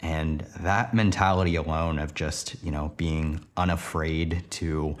 And that mentality alone of just, being unafraid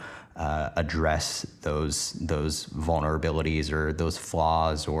to address those vulnerabilities or those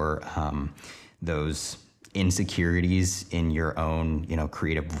flaws or those insecurities in your own,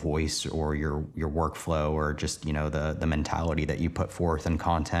 creative voice or your workflow or just, the mentality that you put forth in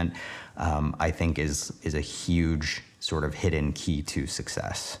content, I think is a huge sort of hidden key to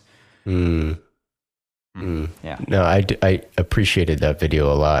success. Yeah. No, I appreciated that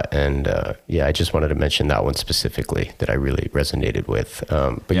video a lot. And I just wanted to mention that one specifically that I really resonated with.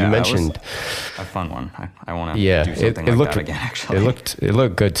 But you mentioned a fun one. I want to do something like that again, actually. It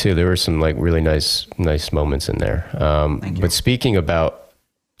looked good too. There were some like really nice moments in there. Thank you. But speaking about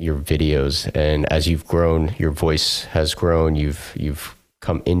your videos and as you've grown, your voice has grown, you've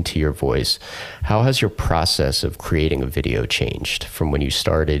come into your voice. How has your process of creating a video changed from when you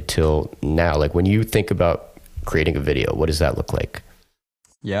started till now? Like when you think about creating a video, what does that look like?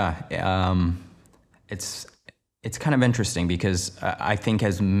 Yeah, it's kind of interesting because I think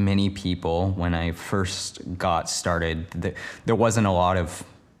as many people, when I first got started, there wasn't a lot of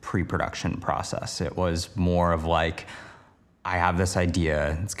pre-production process. It was more of like, I have this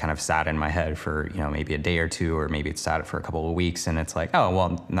idea, it's kind of sat in my head for, maybe a day or two, or maybe it's sat for a couple of weeks, and it's like, oh,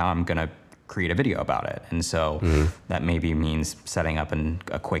 well, now I'm going to create a video about it. And so that maybe means setting up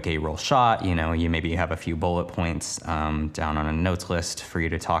a quick A-roll shot. You know, you maybe have a few bullet points down on a notes list for you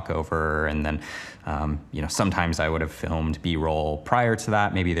to talk over. And then, you know, sometimes I would have filmed B-roll prior to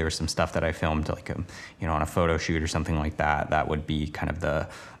that. Maybe there was some stuff that I filmed like, you know, on a photo shoot or something like that. That would be kind of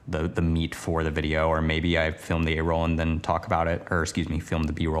the meat for the video. Or maybe I filmed the A-roll and then talk about it, or excuse me, film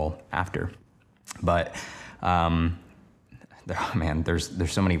the B-roll after. But, man, there's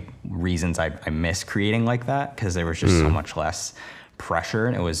so many reasons I miss creating like that, because there was just so much less pressure,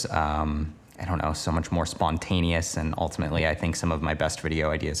 and it was I don't know, so much more spontaneous. And ultimately, I think some of my best video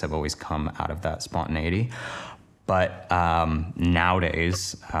ideas have always come out of that spontaneity. But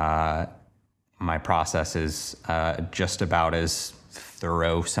nowadays, my process is just about as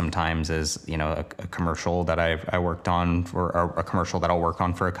thorough sometimes as, you know, a commercial that I worked on, or a commercial that I'll work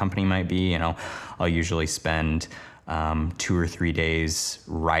on for a company might be. You know, I'll usually spend 2 or 3 days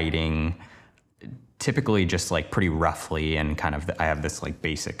writing, typically just like pretty roughly, and kind of I have this like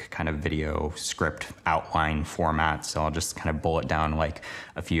basic kind of video script outline format. So I'll just kind of bullet down like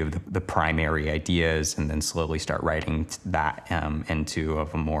a few of the primary ideas, and then slowly start writing that into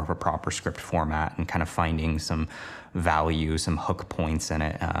a more of a proper script format, and kind of finding some value, some hook points in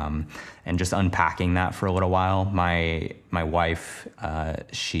it, and just unpacking that for a little while. My wife,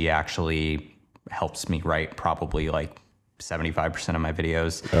 she actually helps me write probably like 75% of my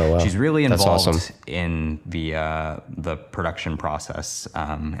videos. Oh, wow. She's really involved in the production process.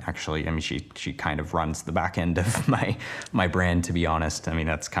 Actually, I mean, she kind of runs the back end of my brand, to be honest. I mean,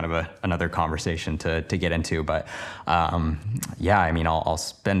 that's kind of another conversation to get into. But yeah, I mean, I'll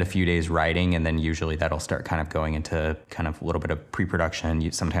spend a few days writing, and then usually that'll start kind of going into kind of a little bit of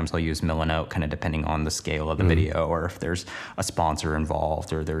pre-production. Sometimes I'll use Milanote, kind of depending on the scale of the video, or if there's a sponsor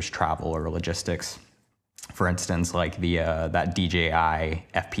involved, or there's travel or logistics. For instance, like that DJI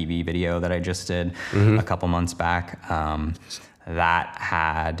FPV video that I just did a couple months back, that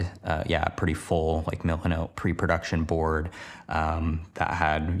had a pretty full like Milanote pre-production board that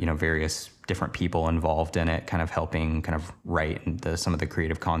had, you know, various different people involved in it, kind of helping kind of write some of the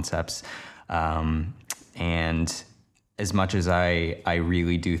creative concepts. And as much as I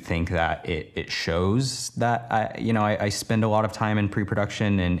really do think that it shows that I spend a lot of time in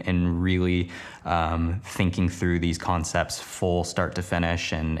pre-production and really thinking through these concepts full start to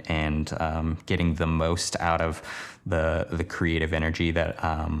finish, and getting the most out of the creative energy that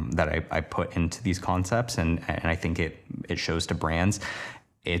I put into these concepts, and I think it shows to brands.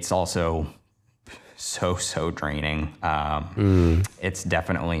 It's also so draining. It's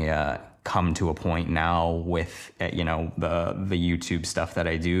definitely come to a point now with, you know, the YouTube stuff that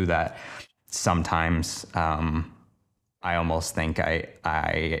I do, that sometimes I almost think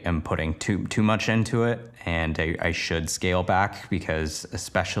I am putting too much into it, and I should scale back, because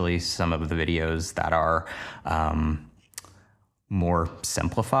especially some of the videos that are more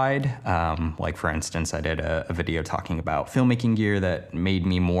simplified, like for instance, I did a video talking about filmmaking gear that made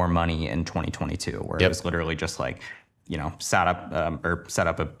me more money in 2022, where it was literally just like, you know, set up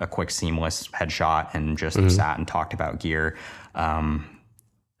a quick seamless headshot, and just sat and talked about gear.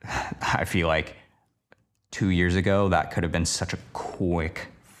 I feel like 2 years ago, that could have been such a quick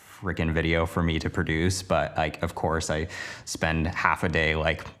freaking video for me to produce. But like, of course, I spend half a day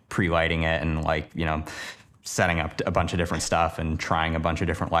like pre-lighting it, and like, you know, setting up a bunch of different stuff and trying a bunch of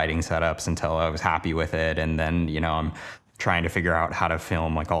different lighting setups until I was happy with it. And then, you know, I'm trying to figure out how to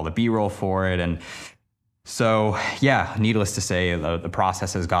film like all the B-roll for it. And so, yeah, needless to say, the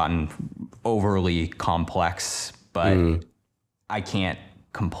process has gotten overly complex, but I can't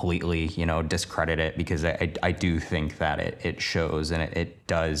completely, you know, discredit it, because I do think that it shows, and it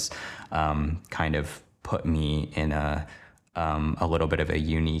does kind of put me in a little bit of a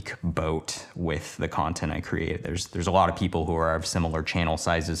unique boat with the content I create. There's a lot of people who are of similar channel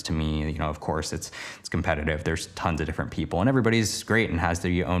sizes to me. You know, of course, it's competitive. There's tons of different people, and everybody's great and has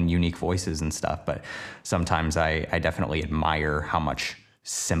their own unique voices and stuff. But sometimes I definitely admire how much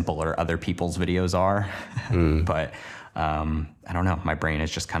simpler other people's videos are. But I don't know. My brain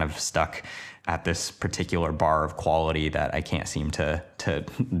is just kind of stuck at this particular bar of quality that I can't seem to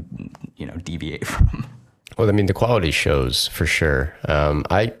you know, deviate from. Well, I mean, the quality shows for sure.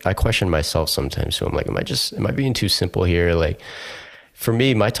 I question myself sometimes. So I'm like, am I being too simple here? Like, for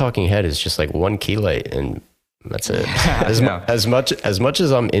me, my talking head is just like one key light, and that's it. As much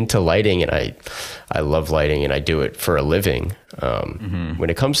as I'm into lighting, and I love lighting, and I do it for a living. When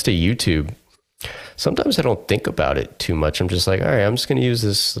it comes to YouTube, sometimes I don't think about it too much. I'm just like, all right, I'm just going to use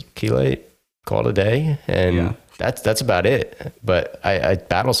this key light, call it a day, and that's about it. But I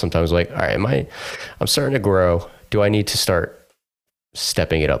battle sometimes, like, all right, I'm starting to grow. Do I need to start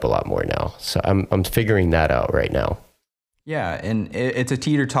stepping it up a lot more now. So I'm figuring that out right now. Yeah, and it's a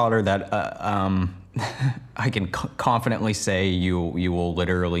teeter-totter that I can confidently say you will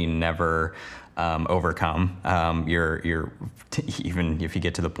literally never overcome. Even if you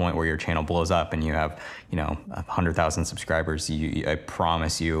get to the point where your channel blows up and you have 100,000 subscribers, I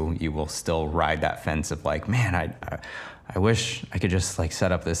promise you will still ride that fence of like, man, I wish I could just like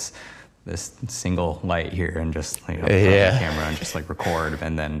set up this single light here and just put on the camera and just like record,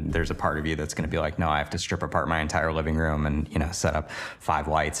 and then there's a part of you that's going to be like, no, I have to strip apart my entire living room and set up 5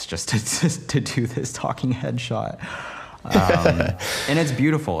 lights just to do this talking head shot. And it's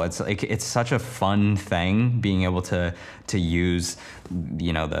beautiful. It's like it's such a fun thing being able to use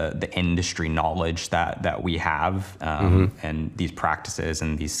the industry knowledge that we have and these practices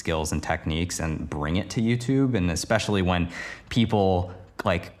and these skills and techniques and bring it to YouTube, and especially when people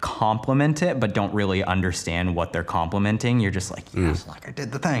like compliment it but don't really understand what they're complimenting. You're just like, yes, like I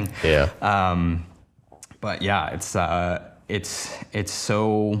did the thing. Yeah. But yeah, it's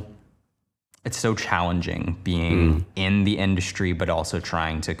so challenging being in the industry, but also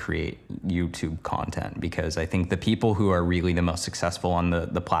trying to create YouTube content, because I think the people who are really the most successful on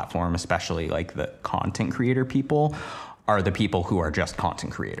the platform, especially like the content creator people, are the people who are just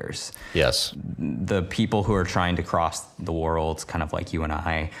content creators. Yes. The people who are trying to cross the worlds, kind of like you and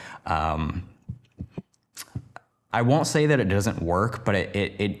I won't say that it doesn't work, but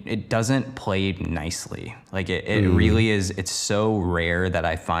it doesn't play nicely. Like it really is. It's so rare that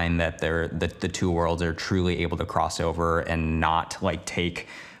I find that the two worlds are truly able to cross over and not like take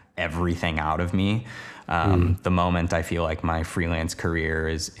everything out of me. The moment I feel like my freelance career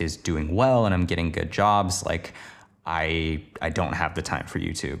is doing well and I'm getting good jobs, like I don't have the time for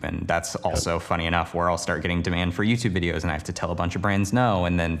YouTube. And that's also funny enough where I'll start getting demand for YouTube videos and I have to tell a bunch of brands no.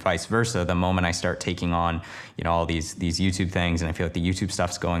 And then vice versa, the moment I start taking on, all these YouTube things and I feel like the YouTube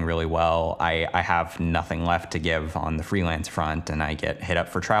stuff's going really well, I have nothing left to give on the freelance front, and I get hit up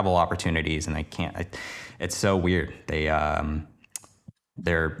for travel opportunities and I can't, it's so weird. They're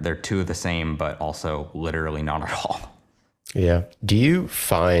two of the same, but also literally not at all. Yeah. Do you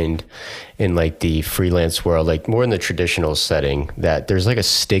find in like the freelance world, like more in the traditional setting, that there's like a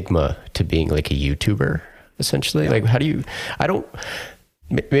stigma to being like a YouTuber essentially? Like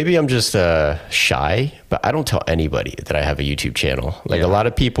maybe I'm just shy, but I don't tell anybody that I have a YouTube channel. Like a lot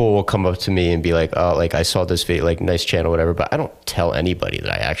of people will come up to me and be like, oh, like I saw this video, like nice channel, whatever, but I don't tell anybody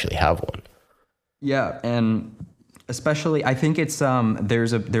that I actually have one. Yeah. And especially I think it's,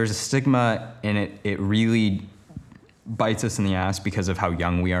 there's a stigma, and it really bites us in the ass because of how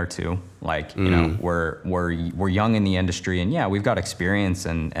young we are too. Like, we're young in the industry, and yeah, we've got experience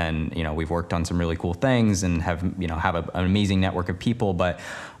and we've worked on some really cool things and have an amazing network of people, but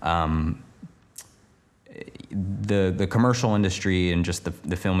the commercial industry and just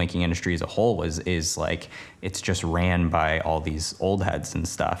the filmmaking industry as a whole is like, it's just ran by all these old heads and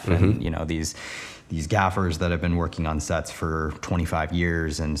stuff. And these gaffers that have been working on sets for 25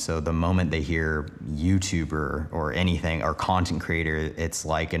 years. And so the moment they hear YouTuber or anything or content creator, it's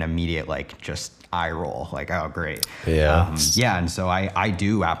like an immediate, like just eye roll, like, oh, great. Yeah. And so I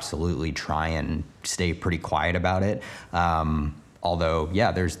do absolutely try and stay pretty quiet about it. Although,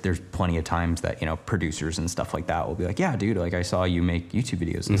 yeah, there's plenty of times that, producers and stuff like that will be like, yeah, dude, like I saw you make YouTube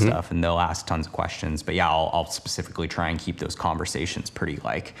videos and stuff, and they'll ask tons of questions. But yeah, I'll specifically try and keep those conversations pretty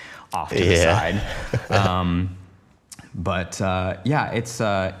like off to the side. But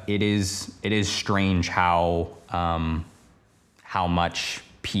it is strange how much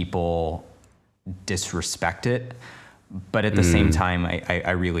people disrespect it. But at the same time,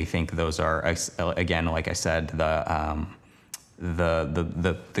 I really think those are, again, like I said,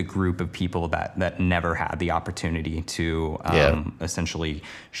 the group of people that never had the opportunity to essentially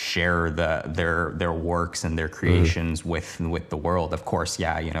share their works and their creations with the world. Of course,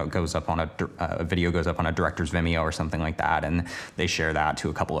 it goes up on a video goes up on a director's Vimeo or something like that, and they share that to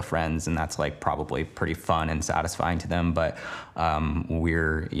a couple of friends, and that's like probably pretty fun and satisfying to them. But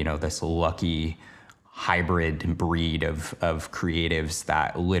we're this lucky hybrid breed of creatives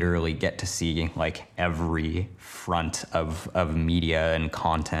that literally get to see like every front of media and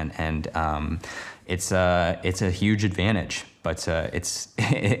content, and it's a huge advantage. But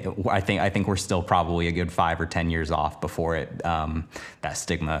I think we're still probably a good 5 or 10 years off before that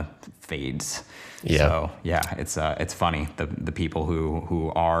stigma fades. Yeah. So it's funny, the people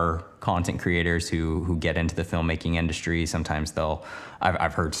who are content creators who get into the filmmaking industry. Sometimes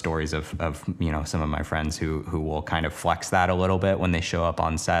I've heard stories of some of my friends who will kind of flex that a little bit when they show up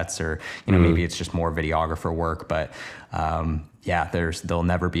on sets, or maybe it's just more videographer work. But there'll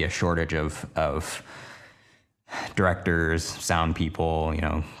never be a shortage of directors, sound people,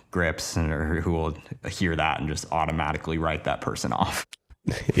 grips, or who will hear that and just automatically write that person off.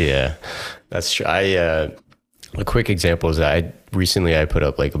 Yeah, that's true. A quick example is that I put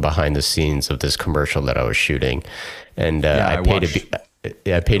up like a behind the scenes of this commercial that I was shooting, and I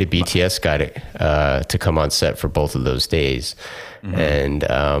paid a BTS guy to come on set for both of those days. Mm-hmm. And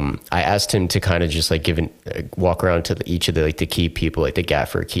I asked him to kind of just like walk around to each of the key people, like the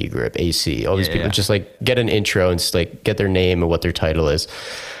gaffer, key grip, AC, all these people, just like get an intro and just like get their name and what their title is.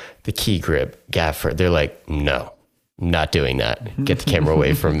 The key grip, gaffer, they're like, no, not doing that. Get the camera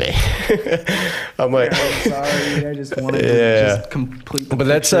away from me. I'm like, I'm sorry, I just wanted to just complete the but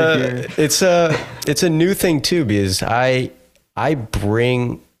that's here. It's a new thing too, because I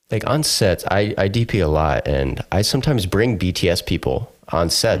bring, like on sets, I DP a lot, and I sometimes bring BTS people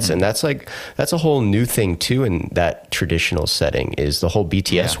on sets, and that's a whole new thing too in that traditional setting, is the whole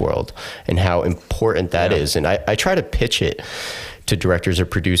BTS world and how important that is. And I try to pitch it to directors or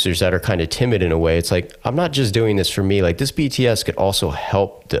producers that are kind of timid in a way. It's like, I'm not just doing this for me. Like, this BTS could also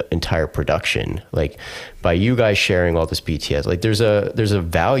help the entire production. Like, by you guys sharing all this BTS, like there's a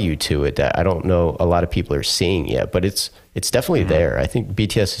value to it that I don't know a lot of people are seeing yet, but it's definitely there. I think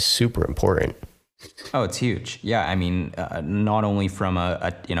BTS is super important. Oh, it's huge. Yeah, I mean, not only from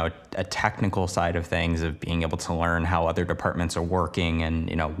a technical side of things, of being able to learn how other departments are working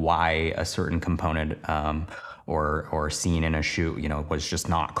and why a certain component or scene in a shoot was just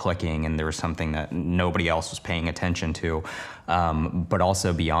not clicking, and there was something that nobody else was paying attention to. But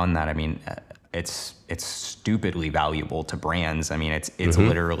also beyond that, I mean, it's stupidly valuable to brands. I mean, it's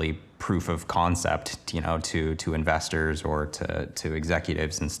literally proof of concept, to investors or to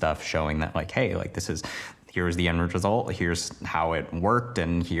executives and stuff, showing that like, hey, like here's the end result, here's how it worked,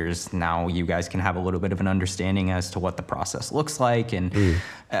 and here's now you guys can have a little bit of an understanding as to what the process looks like. And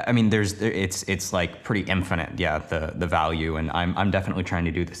I mean, it's like pretty infinite, the value. And I'm definitely trying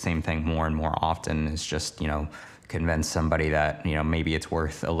to do the same thing more and more often, is just, convince somebody that maybe it's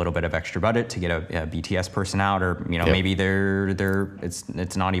worth a little bit of extra budget to get a BTS person out, or maybe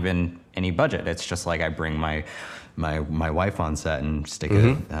it's not even any budget. It's just like I bring my wife on set and stick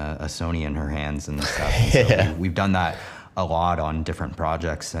a Sony in her hands and stuff. And so we've done that a lot on different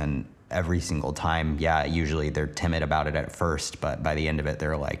projects, and every single time, usually they're timid about it at first, but by the end of it,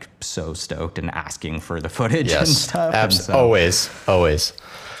 they're like so stoked and asking for the footage and stuff. Always.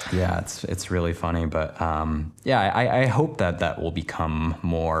 Yeah, it's really funny, but I hope that will become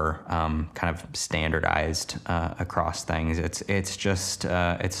more kind of standardized across things. It's just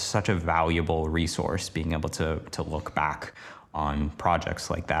it's such a valuable resource, being able to look back on projects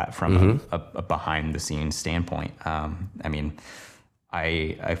like that from a behind the scenes standpoint. I mean,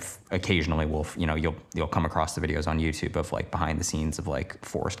 I occasionally will, you'll come across the videos on YouTube of like behind the scenes of like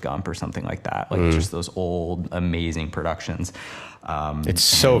Forrest Gump or something like that, like just those old amazing productions. It's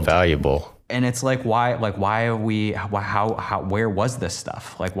so valuable. And it's like, why are we, how, where was this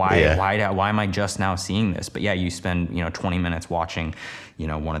stuff? Like, why am I just now seeing this? But you spend, 20 minutes watching,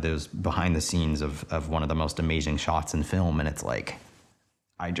 one of those behind the scenes of one of the most amazing shots in film. And it's like,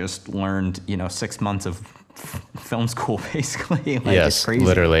 I just learned, 6 months of film school, basically. Like, yes, it's crazy.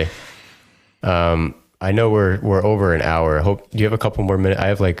 Literally. I know we're over an hour. Do you have a couple more minutes? I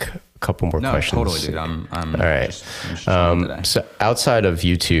have like a couple more questions. No, totally, dude. I'm all right. I'm today. So outside of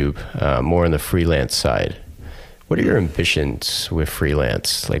YouTube, more on the freelance side, what are your ambitions with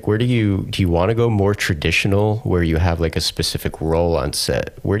freelance? Like, where do you want to go more traditional, where you have like a specific role on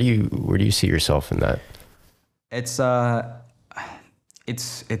set? Where do you see yourself in that?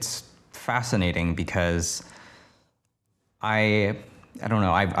 It's fascinating, because I don't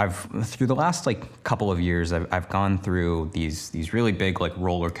know. I've through the last like couple of years, I've gone through these really big like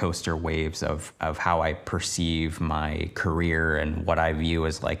roller coaster waves of how I perceive my career and what I view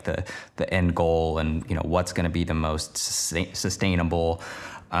as like the end goal, and what's going to be the most sustainable.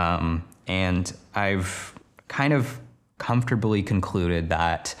 And I've kind of comfortably concluded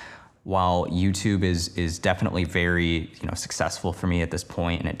that while YouTube is definitely very successful for me at this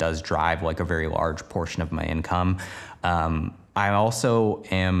point, and it does drive like a very large portion of my income, I also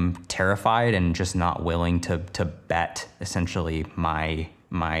am terrified and just not willing to bet essentially my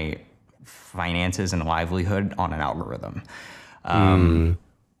finances and livelihood on an algorithm.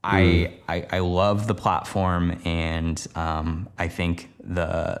 I love the platform, and I think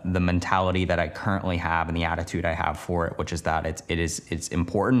the mentality that I currently have and the attitude I have for it, which is that it's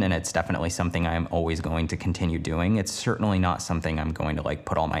important, and it's definitely something I'm always going to continue doing. It's certainly not something I'm going to like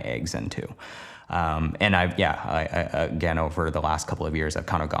put all my eggs into. And I again, over the last couple of years, I've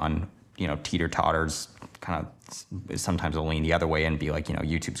kind of gone teeter totters, kind of sometimes I'll lean the other way and be like,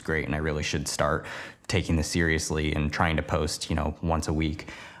 YouTube's great and I really should start taking this seriously and trying to post, once a week.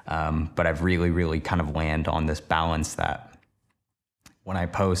 But I've really kind of landed on this balance that when I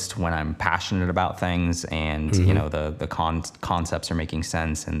post, when I'm passionate about things and, the concepts are making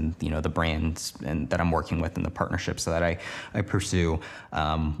sense and, the brands and that I'm working with and the partnerships that I pursue,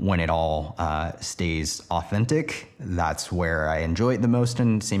 when it all stays authentic, that's where I enjoy it the most.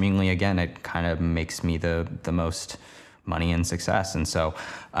 And seemingly, again, it kind of makes me the most money and success. And so,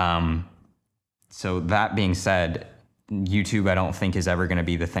 so that being said, YouTube, I don't think is ever going to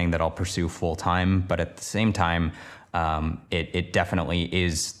be the thing that I'll pursue full time, but at the same time, it definitely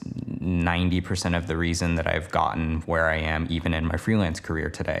is 90% of the reason that I've gotten where I am, even in my freelance career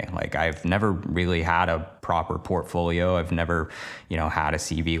today. Like I've never really had a proper portfolio. I've never, had a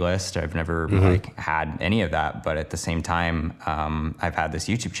CV list. I've never like had any of that. But at the same time, I've had this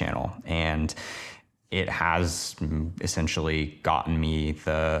YouTube channel and it has essentially gotten me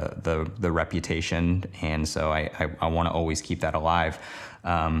the reputation. And so I want to always keep that alive.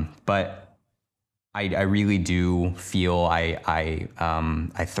 But I really do feel I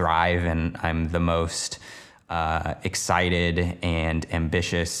thrive and I'm the most excited and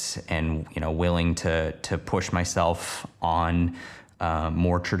ambitious and willing to push myself on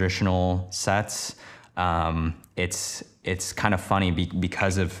more traditional sets. It's kind of funny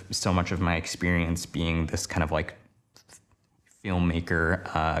because of so much of my experience being this kind of like filmmaker,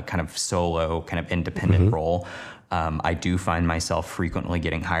 kind of solo, kind of independent role. I do find myself frequently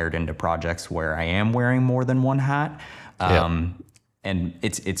getting hired into projects where I am wearing more than one hat. And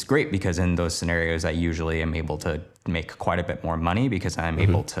it's great because in those scenarios, I usually am able to make quite a bit more money because I'm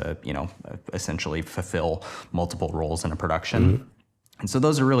able to, essentially fulfill multiple roles in a production. And so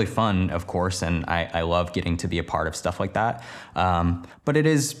those are really fun, of course, and I love getting to be a part of stuff like that. But it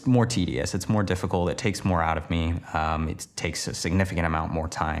is more tedious. It's more difficult. It takes more out of me. It takes a significant amount more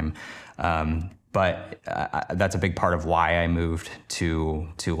time. But that's a big part of why I moved to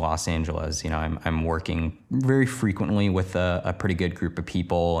Los Angeles. I'm working very frequently with a pretty good group of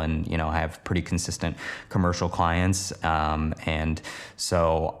people, and I have pretty consistent commercial clients. And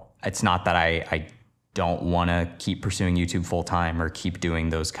so it's not that I don't want to keep pursuing YouTube full time or keep doing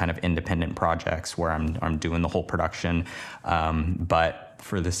those kind of independent projects where I'm doing the whole production. But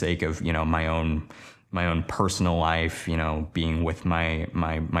for the sake of my own personal life, being with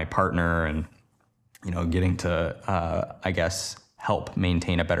my partner and getting to, I guess, help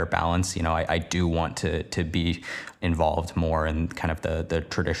maintain a better balance. I do want to be involved more in kind of the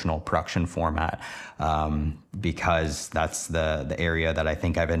traditional production format, because that's the area that I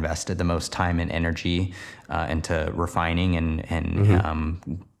think I've invested the most time and energy into refining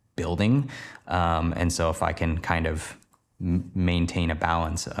and building. And so if I can kind of maintain a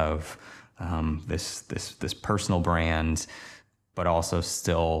balance of this personal brand, but also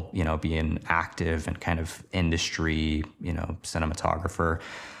still, being active and kind of industry, cinematographer.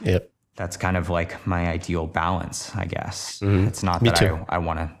 Yep. That's kind of like my ideal balance, I guess. It's not that I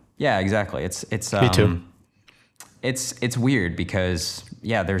want to. Yeah, exactly. It's Me too. It's weird because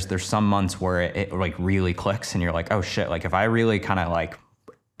there's some months where it like really clicks and you're like, oh shit, like if I really kind of like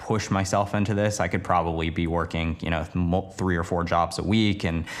push myself into this, I could probably be working, 3 or 4 jobs a week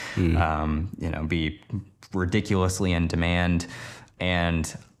and, be ridiculously in demand.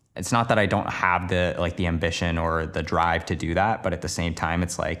 And it's not that I don't have the ambition or the drive to do that, but at the same time,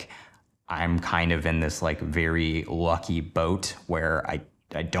 it's like, I'm kind of in this like very lucky boat where I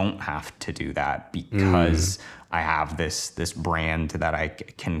don't have to do that because I have this brand that I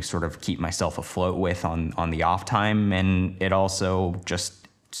can sort of keep myself afloat with on the off time. And it also just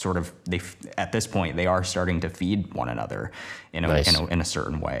sort of, at this point, they are starting to feed one another in a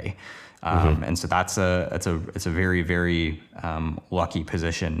certain way. And so it's a very, very lucky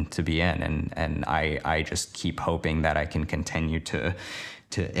position to be in. And I just keep hoping that I can continue to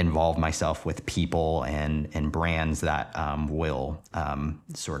involve myself with people and brands that will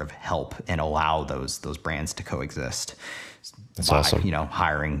sort of help and allow those brands to coexist. That's awesome.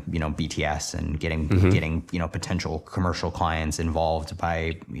 Hiring, BTS and getting, potential commercial clients involved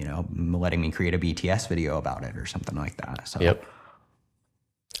by, letting me create a BTS video about it or something like that. So. Yep.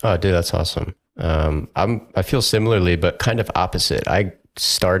 Oh, dude, that's awesome. I feel similarly, but kind of opposite. I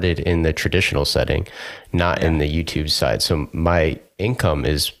started in the traditional setting, not in the YouTube side. So my income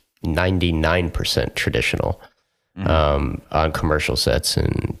is 99% traditional, on commercial sets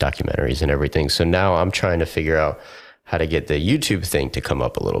and documentaries and everything. So now I'm trying to figure out how to get the YouTube thing to come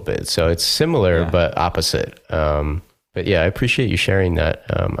up a little bit. So it's similar, but opposite. But yeah, I appreciate you sharing that.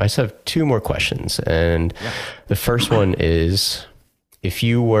 I just have 2 more questions. And the first one is, if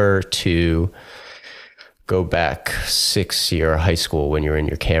you were to go back 6 year high school when you were in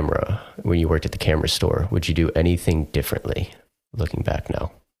your camera, when you worked at the camera store, would you do anything differently looking back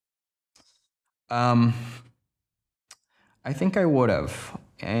now? Um, I think I would have,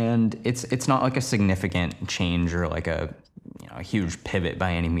 and it's not like a significant change or like a a huge pivot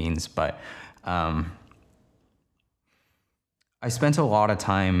by any means, but I spent a lot of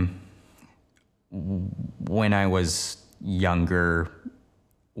time when I was younger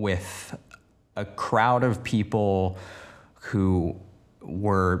with a crowd of people who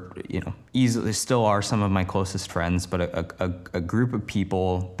were, easily still are some of my closest friends, but a group of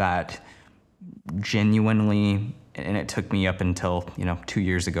people that genuinely, and it took me up until 2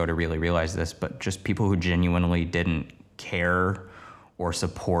 years ago to really realize this, but just people who genuinely didn't care or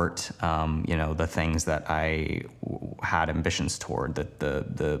support the things that I had ambitions toward,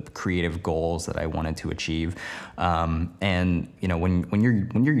 the creative goals that I wanted to achieve. And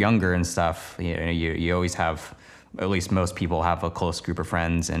when you're younger and stuff, you always have, at least most people have, a close group of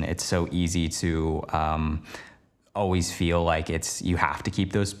friends, and it's so easy to always feel like you have to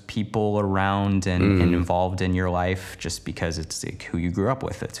keep those people around and involved in your life, just because it's like who you grew up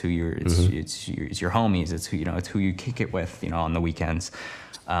with. It's who it's your homies. It's who you kick it with, on the weekends.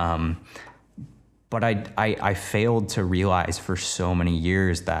 But I failed to realize for so many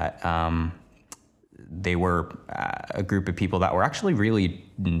years that they were a group of people that were actually really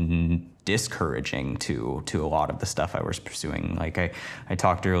discouraging to a lot of the stuff I was pursuing. Like I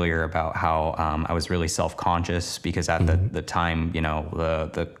talked earlier about how I was really self-conscious because at the time,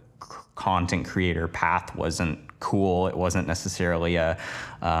 the content creator path wasn't cool. It wasn't necessarily a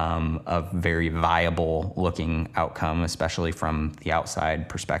very viable looking outcome, especially from the outside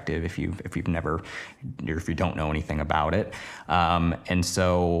perspective, if you don't know anything about it. And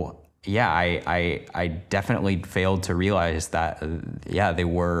so yeah, I definitely failed to realize that, they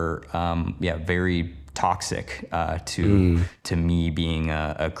were, very toxic to me being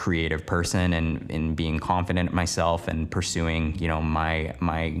a creative person and being confident in myself and pursuing,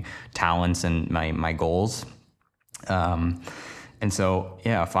 my talents and my goals. And so,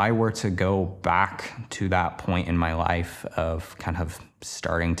 if I were to go back to that point in my life of kind of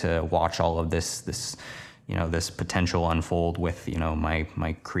starting to watch all of this this potential unfold with,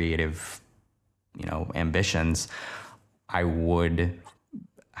 my creative, ambitions, I would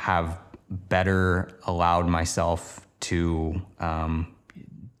have better allowed myself to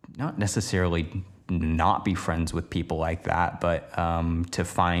not necessarily not be friends with people like that, but to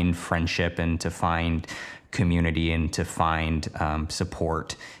find friendship and to find community and to find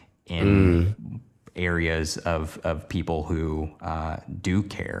support in areas of people who do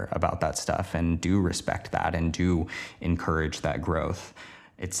care about that stuff and do respect that and do encourage that growth.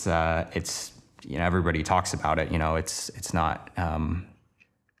 It's everybody talks about it.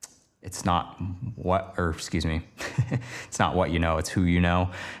 It's not what, or excuse me, it's not what it's who you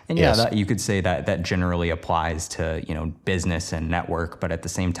know. And Yes. that you could say that generally applies to business and network, but at the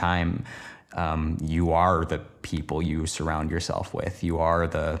same time, you are the people you surround yourself with. You are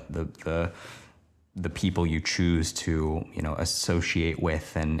the people you choose to associate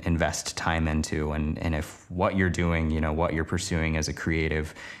with and invest time into. And if what you're doing, what you're pursuing as a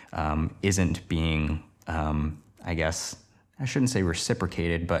creative, isn't being, I guess I shouldn't say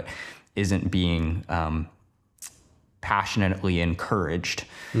reciprocated, but isn't being passionately encouraged,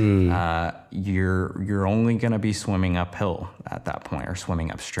 you're only going to be swimming uphill at that point, or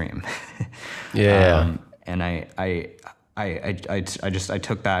swimming upstream. Yeah. And I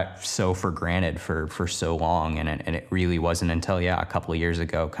took that so for granted for so long, and it really wasn't until a couple of years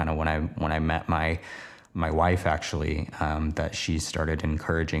ago, kind of when I met my wife, actually, that she started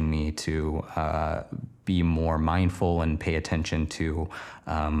encouraging me to be more mindful and pay attention to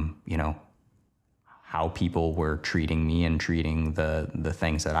how people were treating me and treating the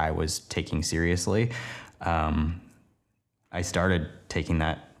things that I was taking seriously. I started taking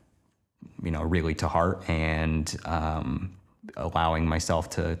that really to heart, and allowing myself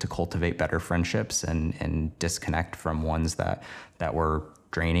to cultivate better friendships and disconnect from ones that were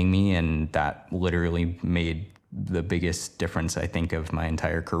draining me, and that literally made the biggest difference, I think, of my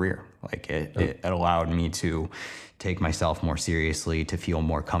entire career. Like it allowed me to take myself more seriously, to feel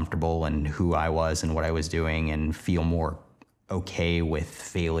more comfortable in who I was and what I was doing, and feel more okay with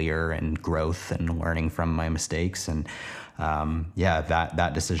failure and growth and learning from my mistakes. And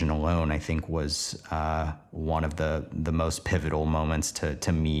that decision alone, I think, was one of the most pivotal moments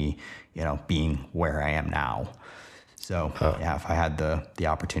to me, being where I am now. So if I had the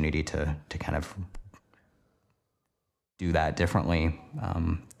opportunity to kind of do that differently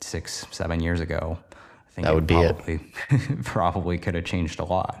 6-7 years ago, I I think That would be it. probably could have changed a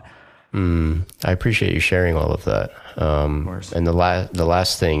lot. I appreciate you sharing all of that. Of course. And the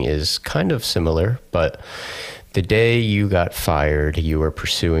last thing is kind of similar, but the day you got fired, you were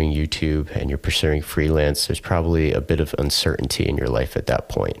pursuing YouTube and you're pursuing freelance. There's probably a bit of uncertainty in your life at that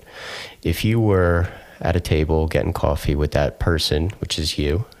point. If you were at a table getting coffee with that person, which is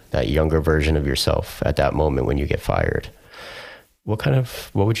you, that younger version of yourself at that moment when you get fired, what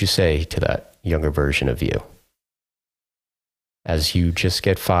would you say to that younger version of you? As you just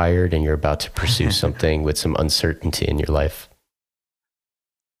get fired and you're about to pursue something with some uncertainty in your life?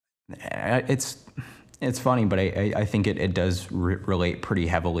 It's funny, but I think it does relate pretty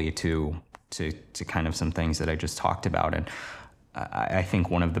heavily to kind of some things that I just talked about. And I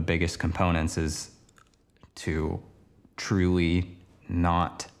think one of the biggest components is to truly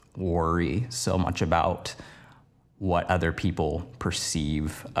not worry so much about what other people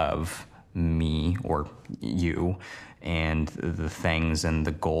perceive of me or you, and the things and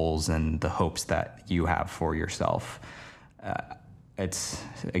the goals and the hopes that you have for yourself. It's,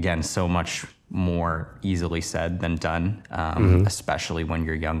 again, so much more easily said than done, especially when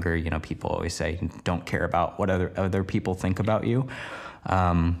you're younger. You know, people always say, don't care about what other people think about you.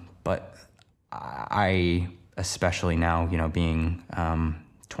 But I, especially now, you know, being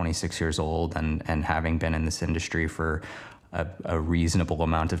 26 years old and having been in this industry for a reasonable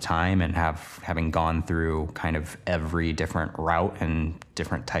amount of time, and having gone through kind of every different route and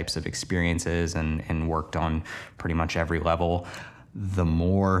different types of experiences and worked on pretty much every level, the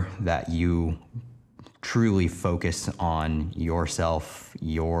more that you truly focus on yourself,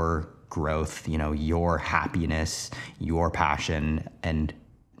 your growth, you know, your happiness, your passion, and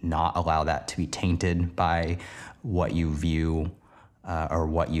not allow that to be tainted by what you view or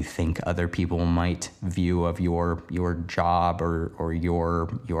what you think other people might view of your job or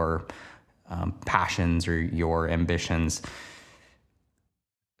your passions or your ambitions.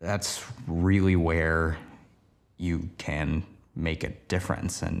 That's really where you can make a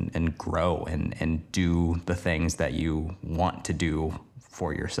difference and grow and do the things that you want to do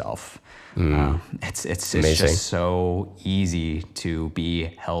for yourself. It's just so easy to be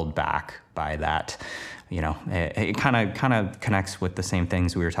held back by that. You know, it kind of connects with the same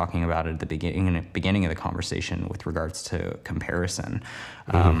things we were talking about at the beginning of the conversation with regards to comparison.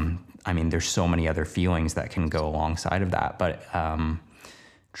 I mean, there's so many other feelings that can go alongside of that, but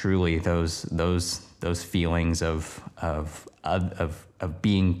truly, those feelings of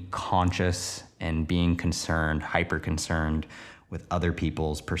being conscious and being concerned, hyper concerned with other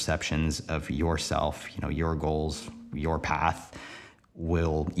people's perceptions of yourself, you know, your goals, your path,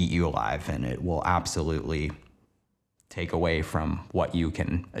 will eat you alive, and it will absolutely take away from what you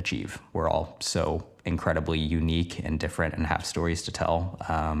can achieve. We're all so incredibly unique and different and have stories to tell.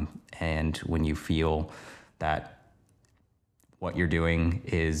 And when you feel that what you're doing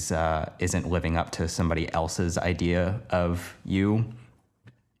isn't living up to somebody else's idea of you,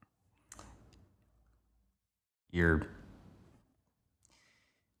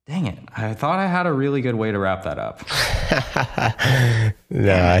 dang it, I thought I had a really good way to wrap that up.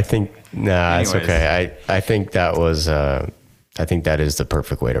 It's okay. I think that was, I think that is the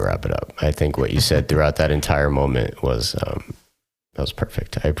perfect way to wrap it up. I think what you said throughout that entire moment was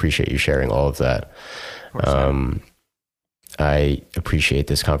perfect. I appreciate you sharing all of that. I appreciate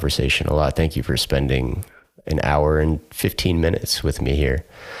this conversation a lot. Thank you for spending an hour and 15 minutes with me here.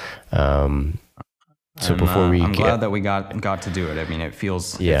 So I'm glad that we got to do it. I mean, it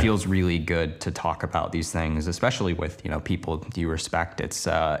feels really good to talk about these things, especially with, you know, people you respect. It's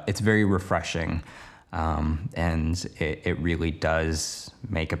very refreshing, and it really does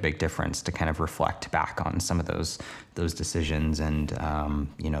make a big difference to kind of reflect back on some of those decisions and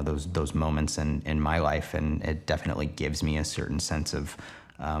you know, those moments in my life, and it definitely gives me a certain sense of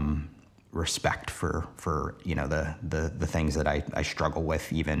respect for you know, the things that I struggle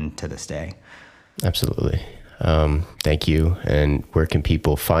with even to this day. Absolutely. Thank you. And where can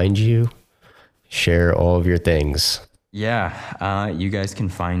people find you? Share all of your things. Yeah, you guys can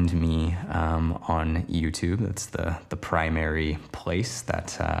find me on YouTube. That's the primary place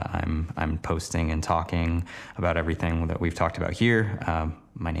that I'm posting and talking about everything that we've talked about here.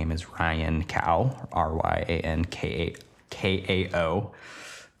 My name is Ryan Kao, RyanKao. I'm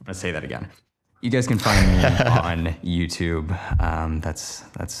gonna say that again. You guys can find me on YouTube.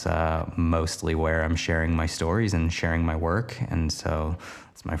 That's mostly where I'm sharing my stories and sharing my work. And so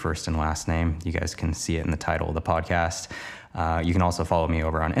it's my first and last name. You guys can see it in the title of the podcast. You can also follow me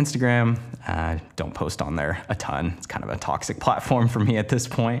over on Instagram. Don't post on there a ton. It's kind of a toxic platform for me at this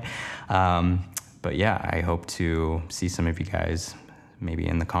point. But yeah, I hope to see some of you guys maybe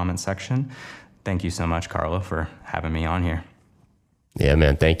in the comment section. thank you so much, Carlo, for having me on here. Yeah,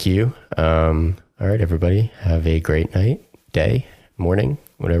 man. Thank you. All right, everybody. Have a great night, day, morning,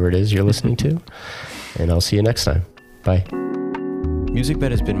 whatever it is you're listening to. And I'll see you next time. Bye.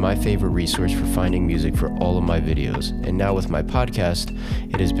 MusicBed has been my favorite resource for finding music for all of my videos. And now with my podcast,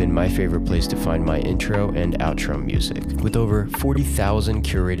 it has been my favorite place to find my intro and outro music. With over 40,000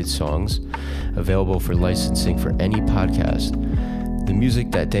 curated songs available for licensing for any podcast, the music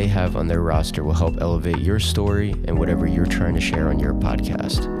that they have on their roster will help elevate your story and whatever you're trying to share on your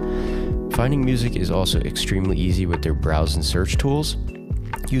podcast. Finding music is also extremely easy with their browse and search tools.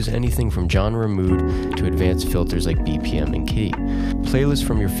 Use anything from genre, mood, to advanced filters like BPM and key. Playlists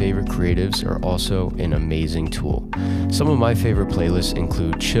from your favorite creatives are also an amazing tool. Some of my favorite playlists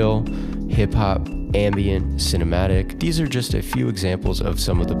include chill, hip-hop, ambient, cinematic. These are just a few examples of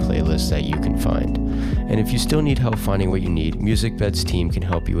some of the playlists that you can find. And if you still need help finding what you need, MusicBed's team can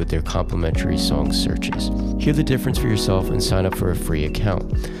help you with their complimentary song searches. Hear the difference for yourself and sign up for a free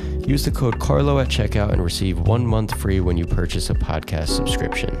account. Use the code Carlo at checkout and receive 1 month free when you purchase a podcast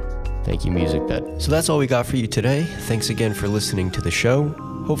subscription. Thank you, MusicBed. So that's all we got for you today. Thanks again for listening to the show.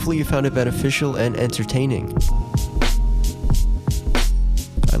 Hopefully you found it beneficial and entertaining.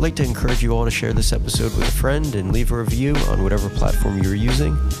 I'd like to encourage you all to share this episode with a friend and leave a review on whatever platform you're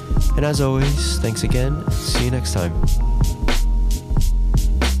using. And as always, thanks again. See you next time.